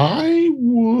 I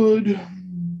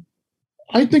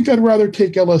think I'd rather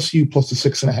take LSU plus the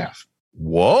 6.5.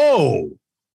 Whoa.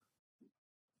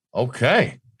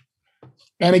 Okay.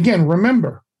 And again,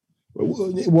 remember,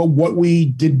 what we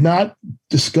did not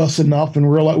discuss enough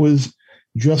and realize was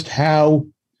just how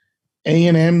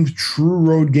A&M's true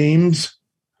road games,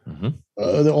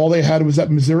 all they had was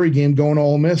that Missouri game going to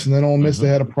Ole Miss, and then Ole Miss, they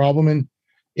had a problem. And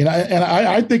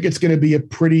I think it's going to be a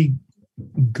pretty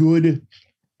good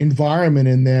environment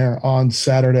in there on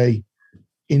Saturday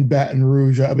in Baton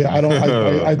Rouge. I mean,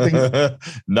 I think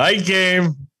night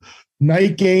game.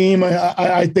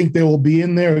 I think they will be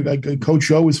in there.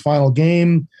 Coach O's final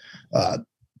game,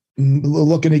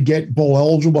 looking to get bowl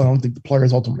eligible. I don't think the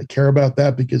players ultimately care about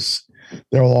that because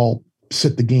they'll all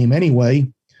sit the game anyway.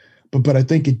 But I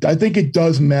think it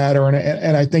does matter,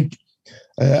 and I think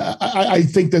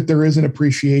that there is an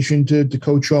appreciation to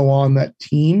Coach O on that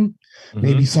team.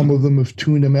 Maybe some of them have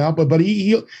tuned him out, but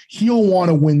he'll want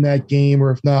to win that game,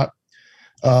 or if not,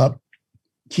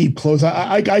 keep close.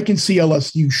 I can see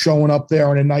LSU showing up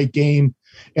there in a night game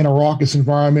in a raucous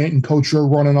environment, and Coach O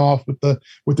running off with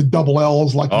the double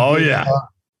L's like. Oh yeah,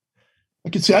 I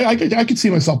could see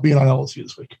myself being on LSU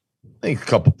this week. I think a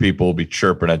couple people will be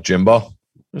chirping at Jimbo.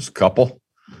 Just a couple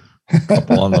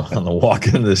on the walk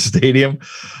into the stadium.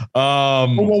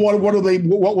 What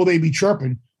will they be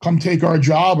chirping? Come take our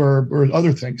job or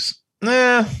other things?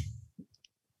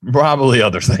 Probably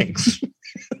other things.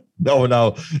 knowing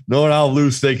how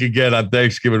loose they could get on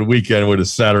Thanksgiving weekend with a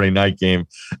Saturday night game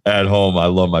at home. I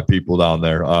love my people down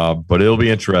there, but it'll be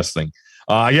interesting.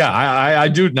 I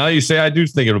do. Now you say I do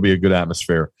think it'll be a good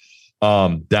atmosphere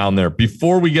down there.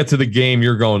 Before we get to the game,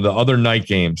 you're going to other night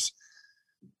games.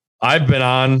 I've been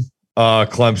on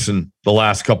Clemson the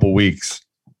last couple weeks.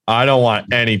 I don't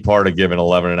want any part of giving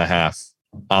 11.5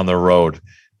 on the road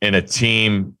in a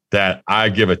team that I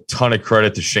give a ton of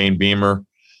credit to Shane Beamer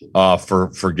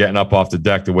for getting up off the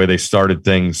deck the way they started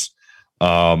things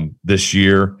this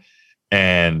year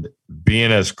and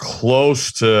being as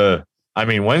close to. I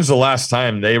mean, when's the last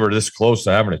time they were this close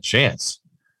to having a chance?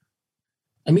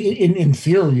 I mean, in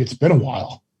theory, it's been a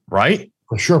while, right?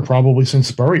 For sure, probably since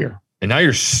Spurrier. And now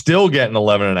you're still getting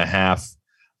 11.5.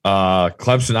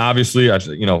 Clemson, obviously, I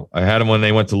had them when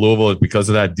they went to Louisville because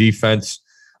of that defense.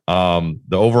 The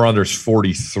over-under is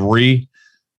 43.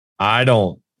 I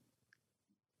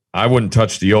wouldn't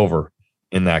touch the over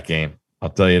in that game. I'll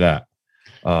tell you that.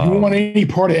 You don't want any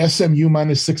part of SMU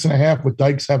minus 6.5 with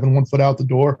Dykes having 1 foot out the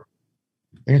door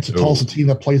against a Tulsa team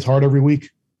that plays hard every week?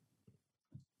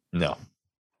 No,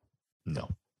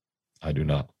 I do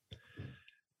not.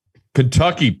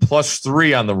 Kentucky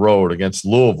 +3 on the road against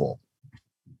Louisville.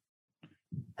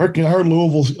 I heard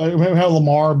Louisville's. I remember how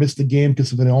Lamar missed the game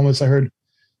because of an illness. I heard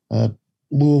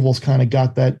Louisville's kind of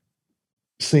got that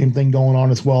same thing going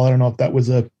on as well. I don't know if that was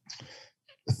a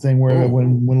thing where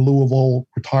when Louisville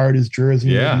retired his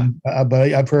jersey. Yeah,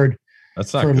 but I've heard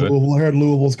that's not good. I heard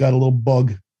Louisville's got a little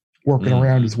bug working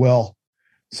around as well.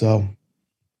 So,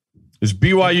 is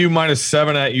BYU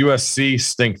 -7 at USC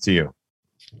stink to you?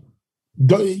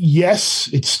 Yes,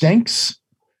 it stinks,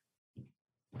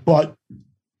 but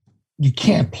you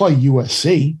can't play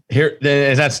USC here.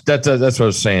 That's what I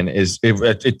was saying. Is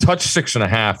it touched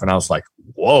 6.5, and I was like,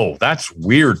 "Whoa, that's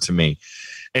weird to me."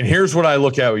 And here's what I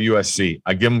look at with USC.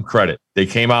 I give them credit; they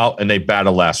came out and they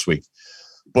battled last week.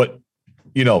 But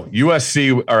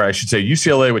USC, or I should say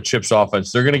UCLA with Chip's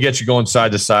offense, they're going to get you going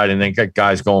side to side, and they get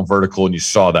guys going vertical, and you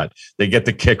saw that they get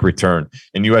the kick return,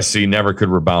 and USC never could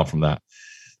rebound from that.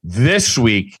 This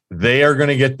week, they are going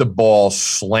to get the ball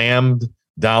slammed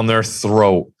down their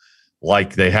throat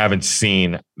like they haven't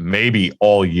seen maybe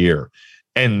all year.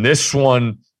 And this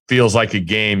one feels like a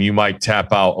game you might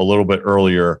tap out a little bit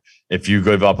earlier if you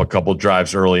give up a couple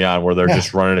drives early on where they're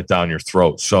just running it down your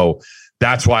throat. So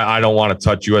that's why I don't want to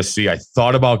touch USC. I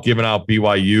thought about giving out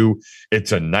BYU.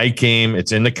 It's a night game.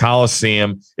 It's in the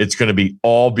Coliseum. It's going to be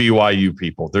all BYU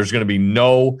people. There's going to be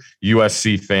no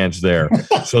USC fans there.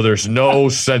 So there's no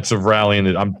sense of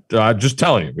rallying. I'm just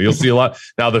telling you. You'll see a lot.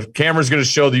 Now, the camera's going to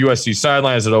show the USC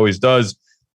sideline as it always does.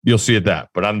 You'll see it that.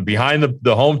 But I'm behind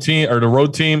the home team or the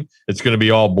road team. It's going to be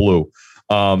all blue.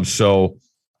 So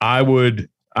I would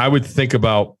think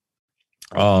about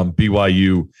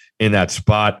BYU in that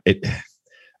spot.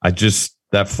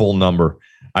 That full number.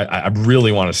 I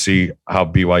really want to see how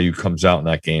BYU comes out in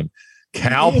that game.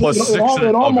 Cal plus 6.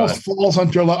 It almost falls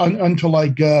onto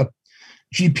like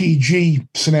GPG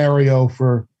scenario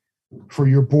for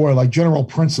your boy, like general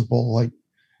principle. Like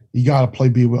you got to play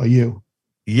BYU.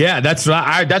 Yeah, that's what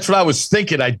I was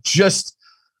thinking.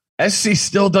 SC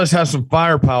still does have some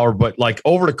firepower, but like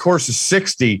over the course of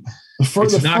 60,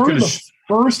 the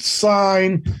first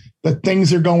sign that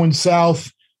things are going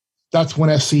south, that's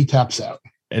when SC taps out.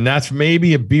 And that's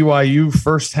maybe a BYU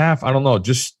first half. I don't know.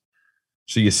 Just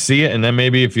so you see it, and then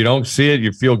maybe if you don't see it,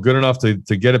 you feel good enough to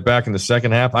get it back in the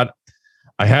second half.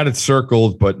 I had it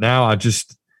circled, but now I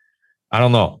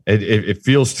don't know. It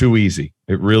feels too easy.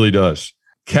 It really does.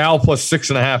 Cal plus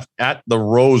 6.5 at the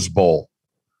Rose Bowl.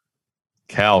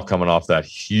 Cal coming off that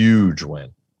huge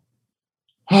win.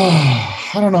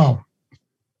 I don't know.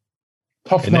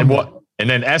 Tough and number. Then what? And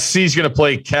then SC's going to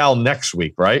play Cal next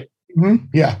week, right? Mm-hmm.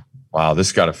 Yeah. Wow,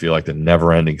 this got to feel like the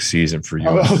never-ending season for you.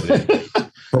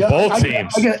 For both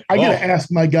teams. I got to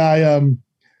ask my guy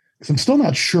because I'm still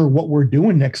not sure what we're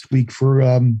doing next week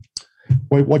for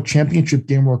what championship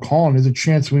game we're calling. There's a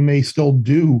chance we may still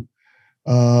do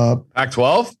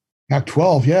Pac-12?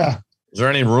 Pac-12, yeah. Is there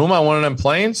any room on one of them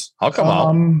planes? I'll come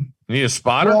out. You need a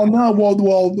spotter? Well, no. Well,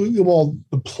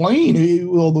 the plane.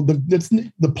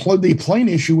 The plane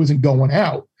issue isn't going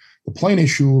out. The plane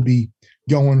issue will be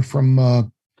going from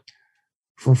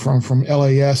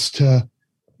LAS to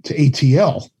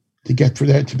ATL to get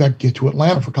to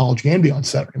Atlanta for College Game Day on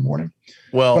Saturday morning.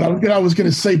 Well, but I was going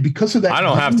to say because of that, I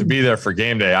don't have to be there for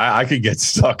game day. I could get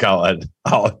stuck out in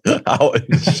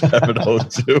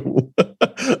 702.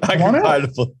 I can find a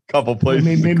couple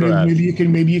places.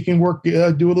 Maybe you can work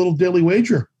do a little daily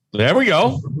wager. There we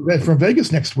go from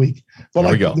Vegas next week.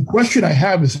 But the question I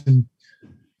have is,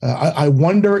 I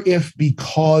wonder if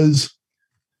because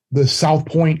the South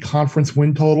Point Conference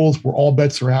win totals were all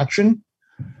bets are action,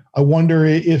 I wonder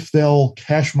if they'll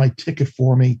cash my ticket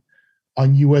for me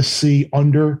on USC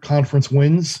under conference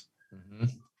wins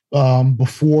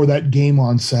before that game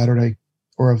on Saturday,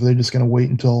 or if they're just going to wait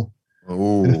until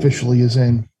it officially is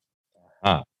in.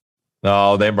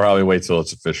 No, they probably wait till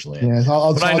it's officially in. Yeah,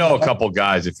 but I know a couple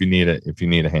guys if you need a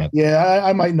hand. Yeah,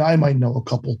 I might know a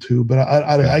couple too, but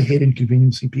I hate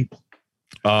inconveniencing people.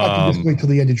 I can just wait till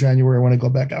the end of January when I go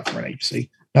back out for an HC.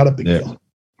 Not a big deal.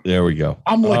 There we go.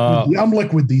 I'm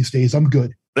liquid these days. I'm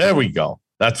good. There we go.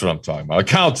 That's what I'm talking about.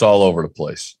 Accounts all over the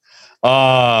place.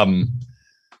 I'm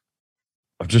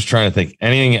just trying to think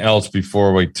anything else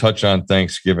before we touch on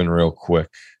Thanksgiving real quick.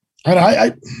 And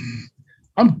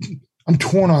I'm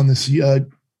torn on this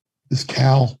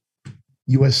Cal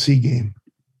USC game,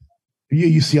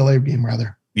 UCLA game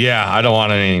rather. Yeah, I don't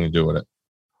want anything to do with it.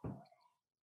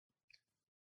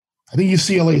 I think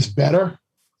UCLA is better.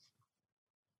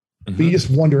 But you just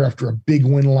wonder after a big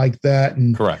win like that.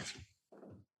 And correct.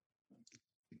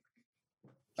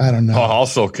 I don't know.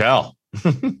 Also, Cal.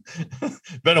 Been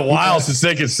a while since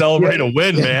they could celebrate a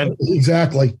win, man.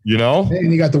 Exactly. You know?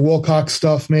 And you got the Wilcox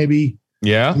stuff, maybe.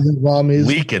 Yeah.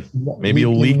 Leaking. Maybe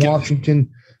leaking.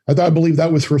 Washington. I believe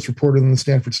that was first reported on the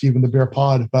Stanford Stephen the Bear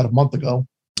pod about a month ago.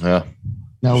 Yeah.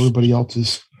 Now everybody else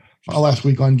is. Last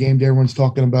week on Game Day, everyone's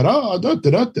talking about,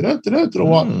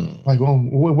 like, well,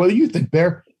 what do you think,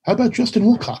 Bear? How about Justin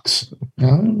Wilcox?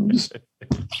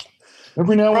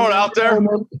 Every now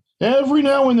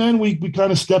and then we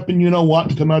kind of step in,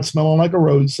 and come out smelling like a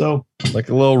rose. So like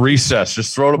a little recess,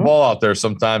 just throw the ball out there.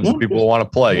 Sometimes people want to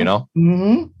play,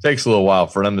 Takes a little while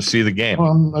for them to see the game.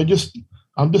 I'm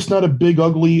just not a big,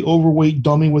 ugly, overweight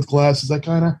dummy with glasses. I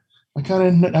kind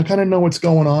of know what's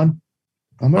going on.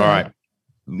 All right.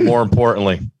 More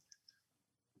importantly,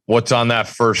 what's on that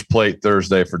first plate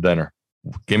Thursday for dinner?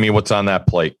 Give me what's on that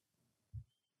plate.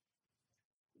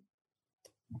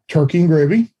 Turkey and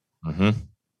gravy. Mm-hmm.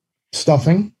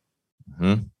 Stuffing.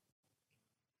 Mm-hmm.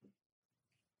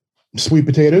 Sweet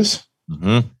potatoes.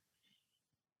 Mm-hmm.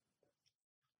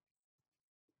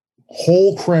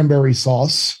 Whole cranberry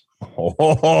sauce.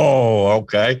 Oh,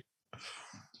 okay.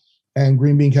 And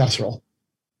green bean casserole.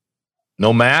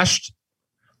 No mashed?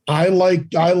 I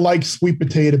like sweet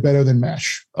potato better than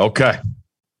mash. Okay.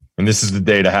 And this is the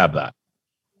day to have that.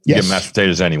 You Yes. get mashed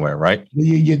potatoes anywhere, right?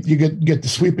 You get the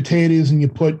sweet potatoes and you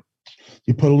put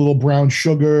a little brown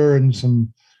sugar and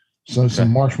some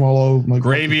marshmallow.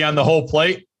 Gravy on the whole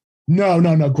plate?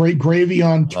 No. Great gravy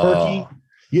on turkey.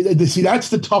 See, that's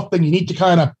the tough thing. You need to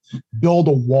kind of build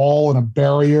a wall and a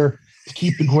barrier to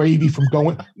keep the gravy from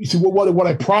going. You see, what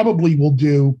I probably will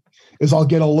do is I'll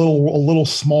get a little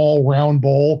small round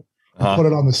bowl and put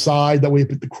it on the side. That way, you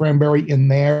put the cranberry in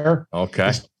there. Okay.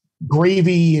 Just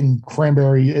gravy and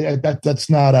cranberry. That's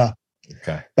not a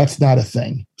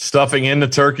thing. Stuffing in the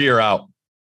turkey or out?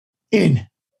 In.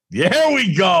 There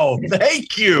we go.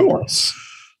 Thank you. Of course.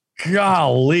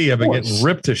 Golly, I've been getting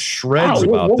ripped to shreds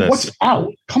about this. What's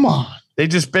out? Come on. They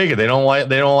just bake it. They don't like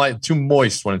it too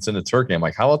moist when it's in the turkey. I'm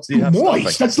like, how else do you have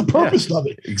moist? stuffing? That's the purpose of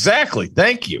it. Exactly.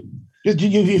 Thank you.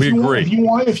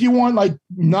 If you want like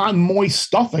non-moist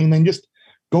stuffing, then just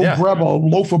go grab a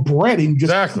loaf of bread and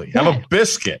just have a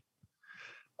biscuit.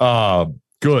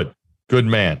 Good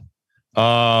man.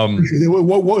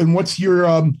 What's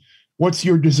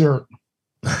your dessert?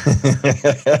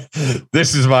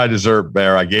 This is my dessert,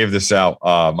 Bear. I gave this out,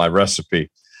 my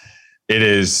recipe. It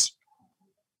is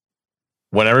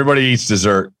when everybody eats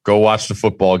dessert, go watch the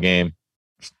football game,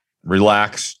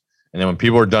 relax, and then when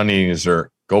people are done eating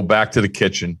dessert, go back to the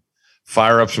kitchen,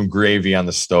 fire up some gravy on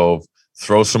the stove,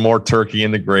 throw some more turkey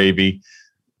in the gravy,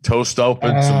 toast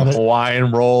open some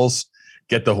Hawaiian rolls,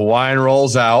 get the Hawaiian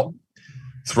rolls out,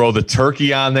 throw the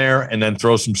turkey on there, and then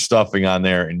throw some stuffing on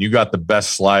there, and you got the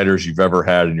best sliders you've ever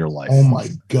had in your life. Oh my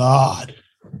God.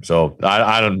 So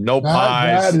I don't no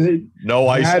pies, no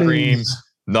ice cream,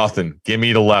 nothing. Give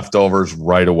me the leftovers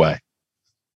right away.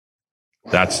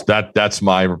 That's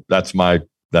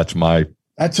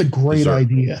a great dessert.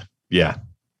 Idea. Yeah.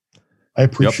 I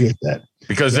appreciate that.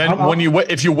 Because then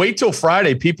if you wait till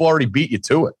Friday, people already beat you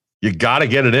to it. You got to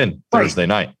get it in Thursday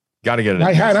night. Got to get it in.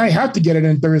 I have to get it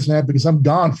in Thursday night because I'm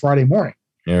gone Friday morning.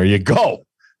 There you go.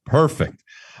 Perfect.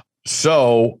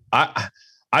 So I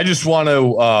just want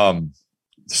to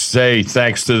say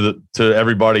thanks to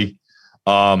everybody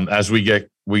as we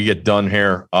get done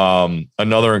here.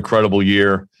 Another incredible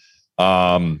year.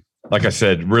 Like I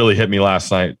said, really hit me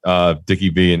last night, Dickie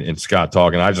B and Scott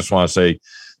talking. I just want to say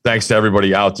thanks to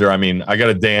everybody out there. I mean, I got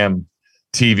a damn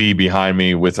TV behind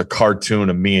me with a cartoon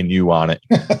of me and you on it.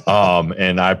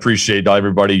 And I appreciate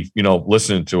everybody,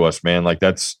 listening to us, man. Like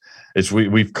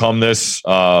we've come this,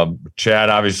 Chad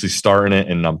obviously starting it,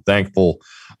 and I'm thankful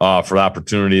for the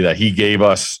opportunity that he gave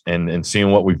us and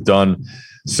seeing what we've done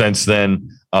since then.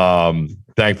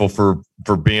 Thankful for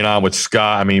being on with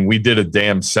Scott. I mean, we did a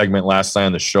damn segment last night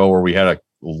on the show where we had a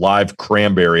live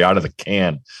cranberry out of the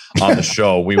can on the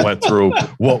show. We went through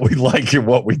what we like and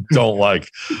what we don't like.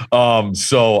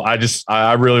 So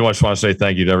I really want to say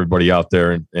thank you to everybody out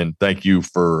there and thank you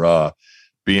for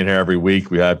being here every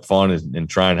week. We had fun and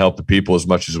try and help the people as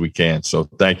much as we can. So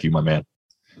thank you, my man.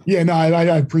 Yeah, no,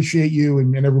 I appreciate you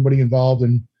and everybody involved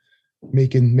in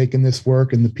making this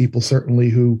work, and the people certainly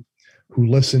who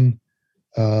listen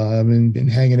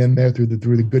and hanging in there through the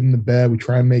good and the bad. We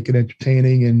try and make it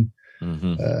entertaining, and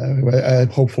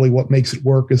hopefully what makes it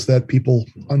work is that people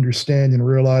understand and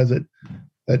realize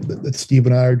that Steve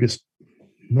and I are just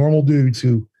normal dudes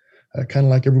who kind of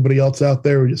like everybody else out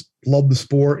there. We just love the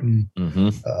sport and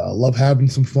love having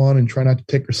some fun and try not to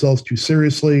take ourselves too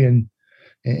seriously.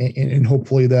 And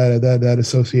hopefully that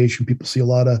association, people see a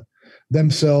lot of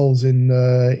themselves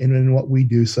in what we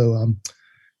do. So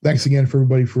thanks again for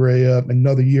everybody for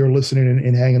another year listening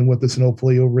and hanging with us. And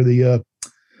hopefully over the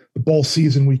bowl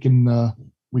season, we can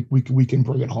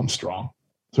bring it home strong.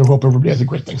 So I hope everybody has a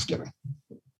great Thanksgiving.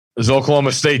 Does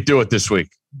Oklahoma State do it this week?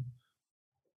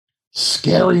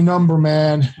 Scary number,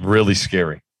 man. Really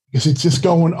scary. Because it's just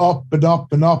going up and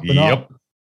up and up and up.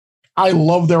 I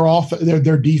love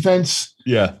their defense.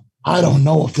 Yeah. I don't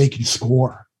know if they can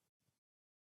score.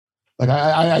 Like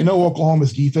I know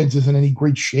Oklahoma's defense isn't any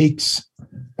great shakes,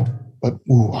 but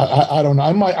I don't know.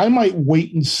 I might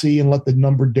wait and see and let the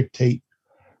number dictate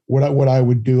what I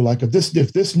would do. Like if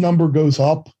this number goes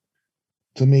up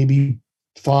to maybe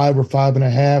 5 or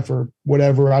 5.5 or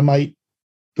whatever, I might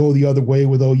go the other way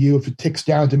with OU. If it ticks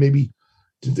down to maybe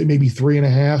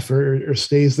 3.5 or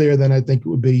stays there, then I think it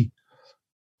would be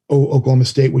Oklahoma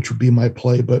State, which would be my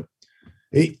play. But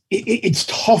it's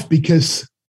tough because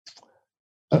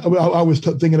I was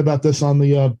thinking about this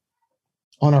on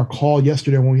our call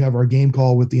yesterday when we have our game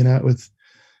call with the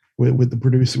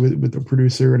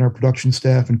producer and our production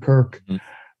staff and Kirk. Mm-hmm.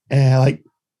 And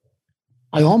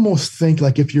I almost think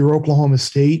if you're Oklahoma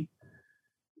State,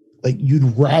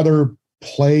 you'd rather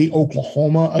play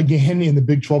Oklahoma again in the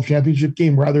Big 12 championship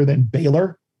game rather than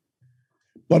Baylor.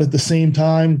 But at the same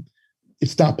time,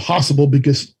 it's not possible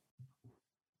because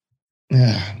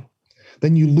then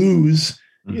you lose.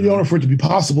 In order for it to be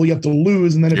possible, you have to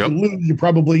lose. And then if you lose, you're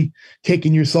probably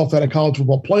taking yourself out of college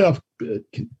football playoff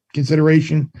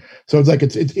consideration. So it's like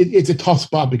it's a tough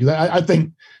spot because I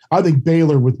think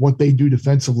Baylor, with what they do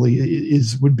defensively,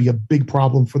 would be a big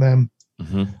problem for them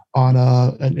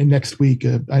on next week.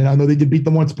 I know they did beat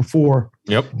them once before.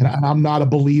 Yep. And I'm not a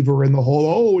believer in the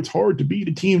whole it's hard to beat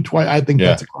a team twice. I think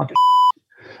that's a crock of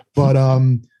but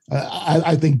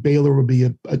I think Baylor would be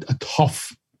a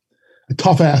tough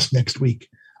ask next week.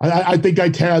 I think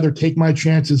I'd rather take my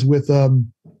chances with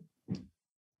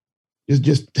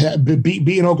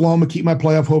beating Oklahoma, keep my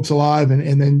playoff hopes alive,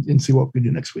 and then see what we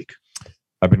do next week.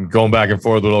 I've been going back and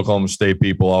forth with Oklahoma State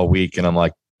people all week, and I'm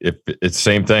like, if it's the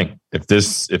same thing. If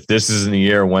this isn't the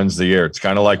year, when's the year? It's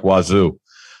kind of like Wazoo.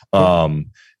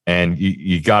 And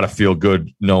you got to feel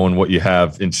good knowing what you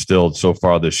have instilled so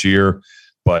far this year.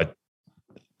 But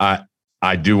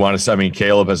I do want to say, I mean,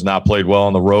 Caleb has not played well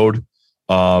on the road.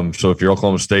 So if you're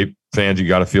Oklahoma State fans, you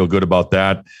got to feel good about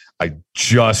that. I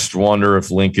just wonder if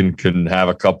Lincoln can have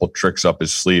a couple tricks up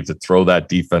his sleeve to throw that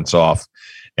defense off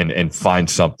and find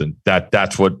something.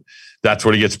 That's what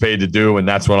he gets paid to do, and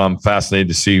that's what I'm fascinated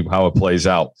to see how it plays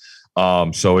out.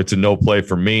 So it's a no play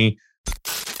for me.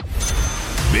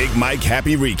 Big Mike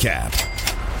Happy Recap.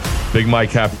 Big Mike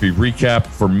Happy Recap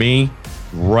for me.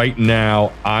 Right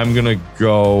now, I'm going to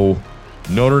go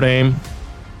Notre Dame,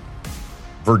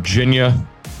 Virginia,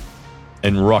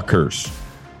 and Rutgers,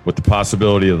 with the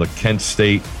possibility of the Kent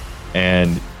State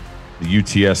and the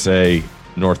UTSA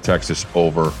North Texas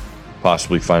over,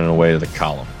 possibly finding a way to the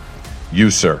column. You,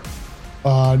 sir.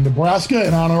 Nebraska,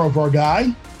 in honor of our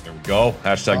guy. There we go.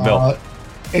 Hashtag Bill.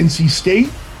 NC State,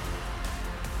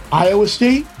 Iowa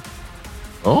State.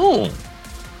 Oh.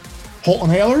 Holton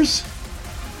Hailers.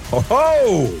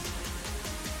 Oh.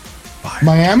 Fire.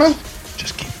 Miami.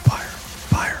 Just keep fire.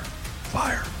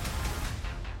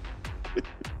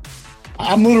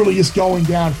 I'm literally just going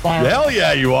down fire. Hell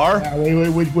yeah, you are.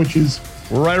 Which is...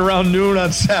 We're right around noon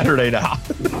on Saturday now.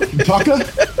 Kentucky?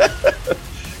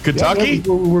 Kentucky?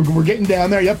 Yeah, we're getting down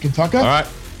there. Yep, Kentucky. All right.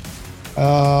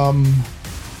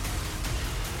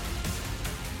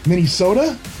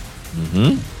 Minnesota.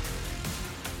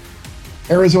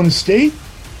 Arizona State.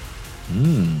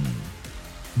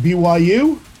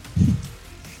 BYU.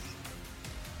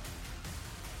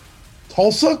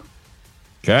 Tulsa.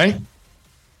 Okay.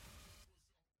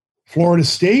 Florida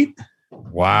State.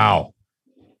 Wow.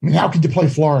 I mean, how could you play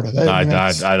Florida? I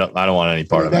don't want any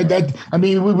part of that. I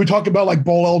mean, we talk about like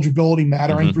bowl eligibility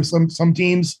mattering for some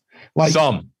teams. Like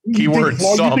keyword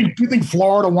some. You think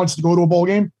Florida wants to go to a bowl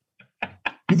game?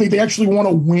 You think they actually want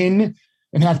to win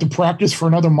and have to practice for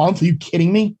another month? Are you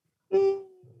kidding me?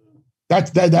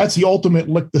 That's the ultimate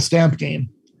lick the stamp game.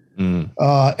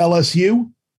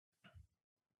 LSU.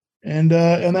 And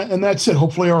that's it.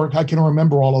 Hopefully, I can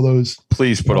remember all of those.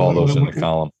 Please put all those in the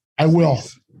column. I will.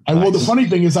 I will. The funny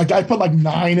thing is, like, I put like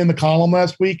 9 in the column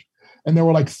last week, and there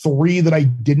were like 3 that I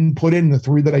didn't put in. And the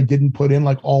 3 that I didn't put in,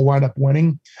 like, all wound up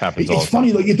winning. Happens. It's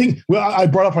funny, like, you think. Well, I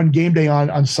brought up on game day on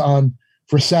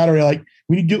for Saturday, like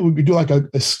we could do like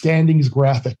a standings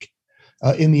graphic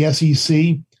in the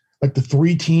SEC, like the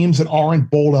 3 teams that aren't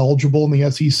bowl eligible in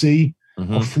the SEC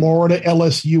are Florida,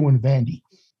 LSU, and Vandy.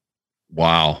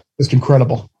 Wow. It's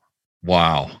incredible.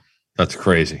 Wow. That's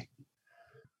crazy.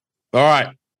 All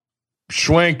right.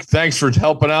 Schwenk, thanks for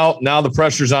helping out. Now the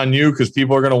pressure's on you because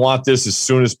people are going to want this as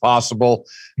soon as possible.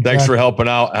 Thanks for helping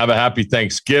out. Have a happy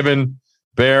Thanksgiving.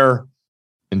 Bear,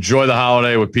 enjoy the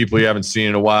holiday with people you haven't seen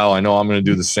in a while. I know I'm going to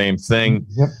do the same thing.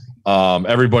 Yep.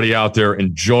 Everybody out there,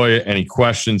 enjoy it. Any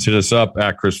questions, hit us up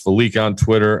at Chris Felica on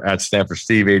Twitter, at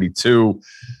StanfordSteve82.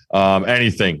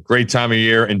 Anything. Great time of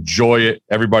year. Enjoy it.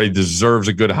 Everybody deserves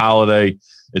a good holiday.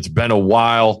 It's been a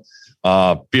while.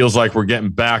 Feels like we're getting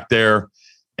back there.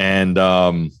 And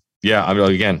I'm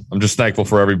just thankful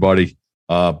for everybody.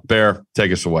 Bear,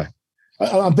 take us away.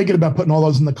 I'm thinking about putting all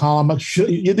those in the column.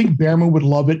 You think Behrman would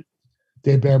love it?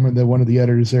 Dave Behrman, one of the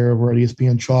editors there over at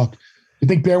ESPN Chalk. You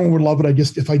think Behrman would love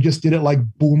it? If I just did it like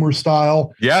Boomer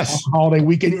style, yes, on holiday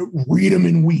weekend, read them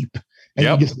and weep,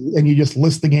 and you just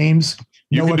list the games.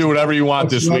 You can do whatever you want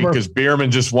this week because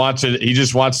Behrman just wants it. He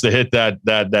just wants to hit that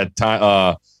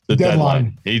time, the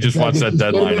deadline. He just wants that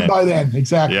deadline by then.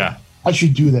 Exactly. Yeah, I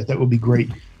should do that. That would be great.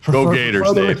 Go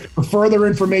Gators, Dave. For further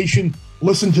information,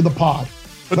 listen to the pod.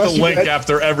 Put the link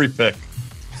after every pick.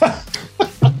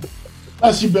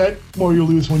 Less you bet, more you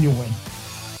lose when you win.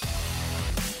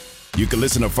 You can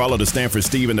listen or follow the Stanford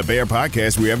Steve and the Bear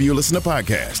podcast wherever you listen to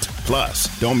podcasts.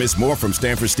 Plus, don't miss more from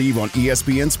Stanford Steve on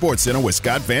ESPN SportsCenter with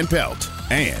Scott Van Pelt.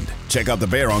 And check out the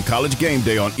Bear on College Game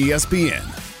Day on ESPN.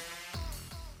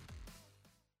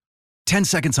 10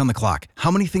 seconds on the clock. How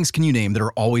many things can you name that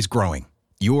are always growing?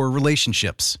 Your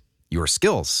relationships, your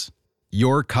skills,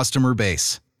 your customer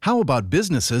base. How about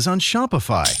businesses on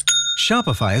Shopify?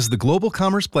 Shopify is the global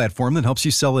commerce platform that helps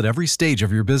you sell at every stage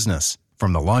of your business.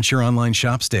 From the launch your online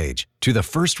shop stage, to the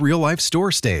first real-life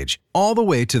store stage, all the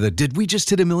way to the did we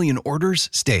just hit a million orders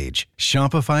stage,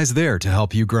 Shopify's there to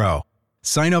help you grow.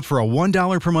 Sign up for a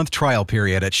 $1 per month trial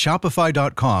period at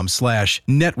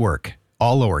shopify.com/network,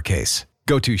 all lowercase.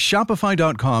 Go to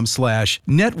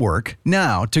shopify.com/network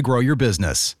now to grow your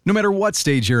business, no matter what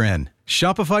stage you're in.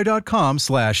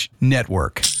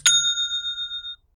 Shopify.com/network.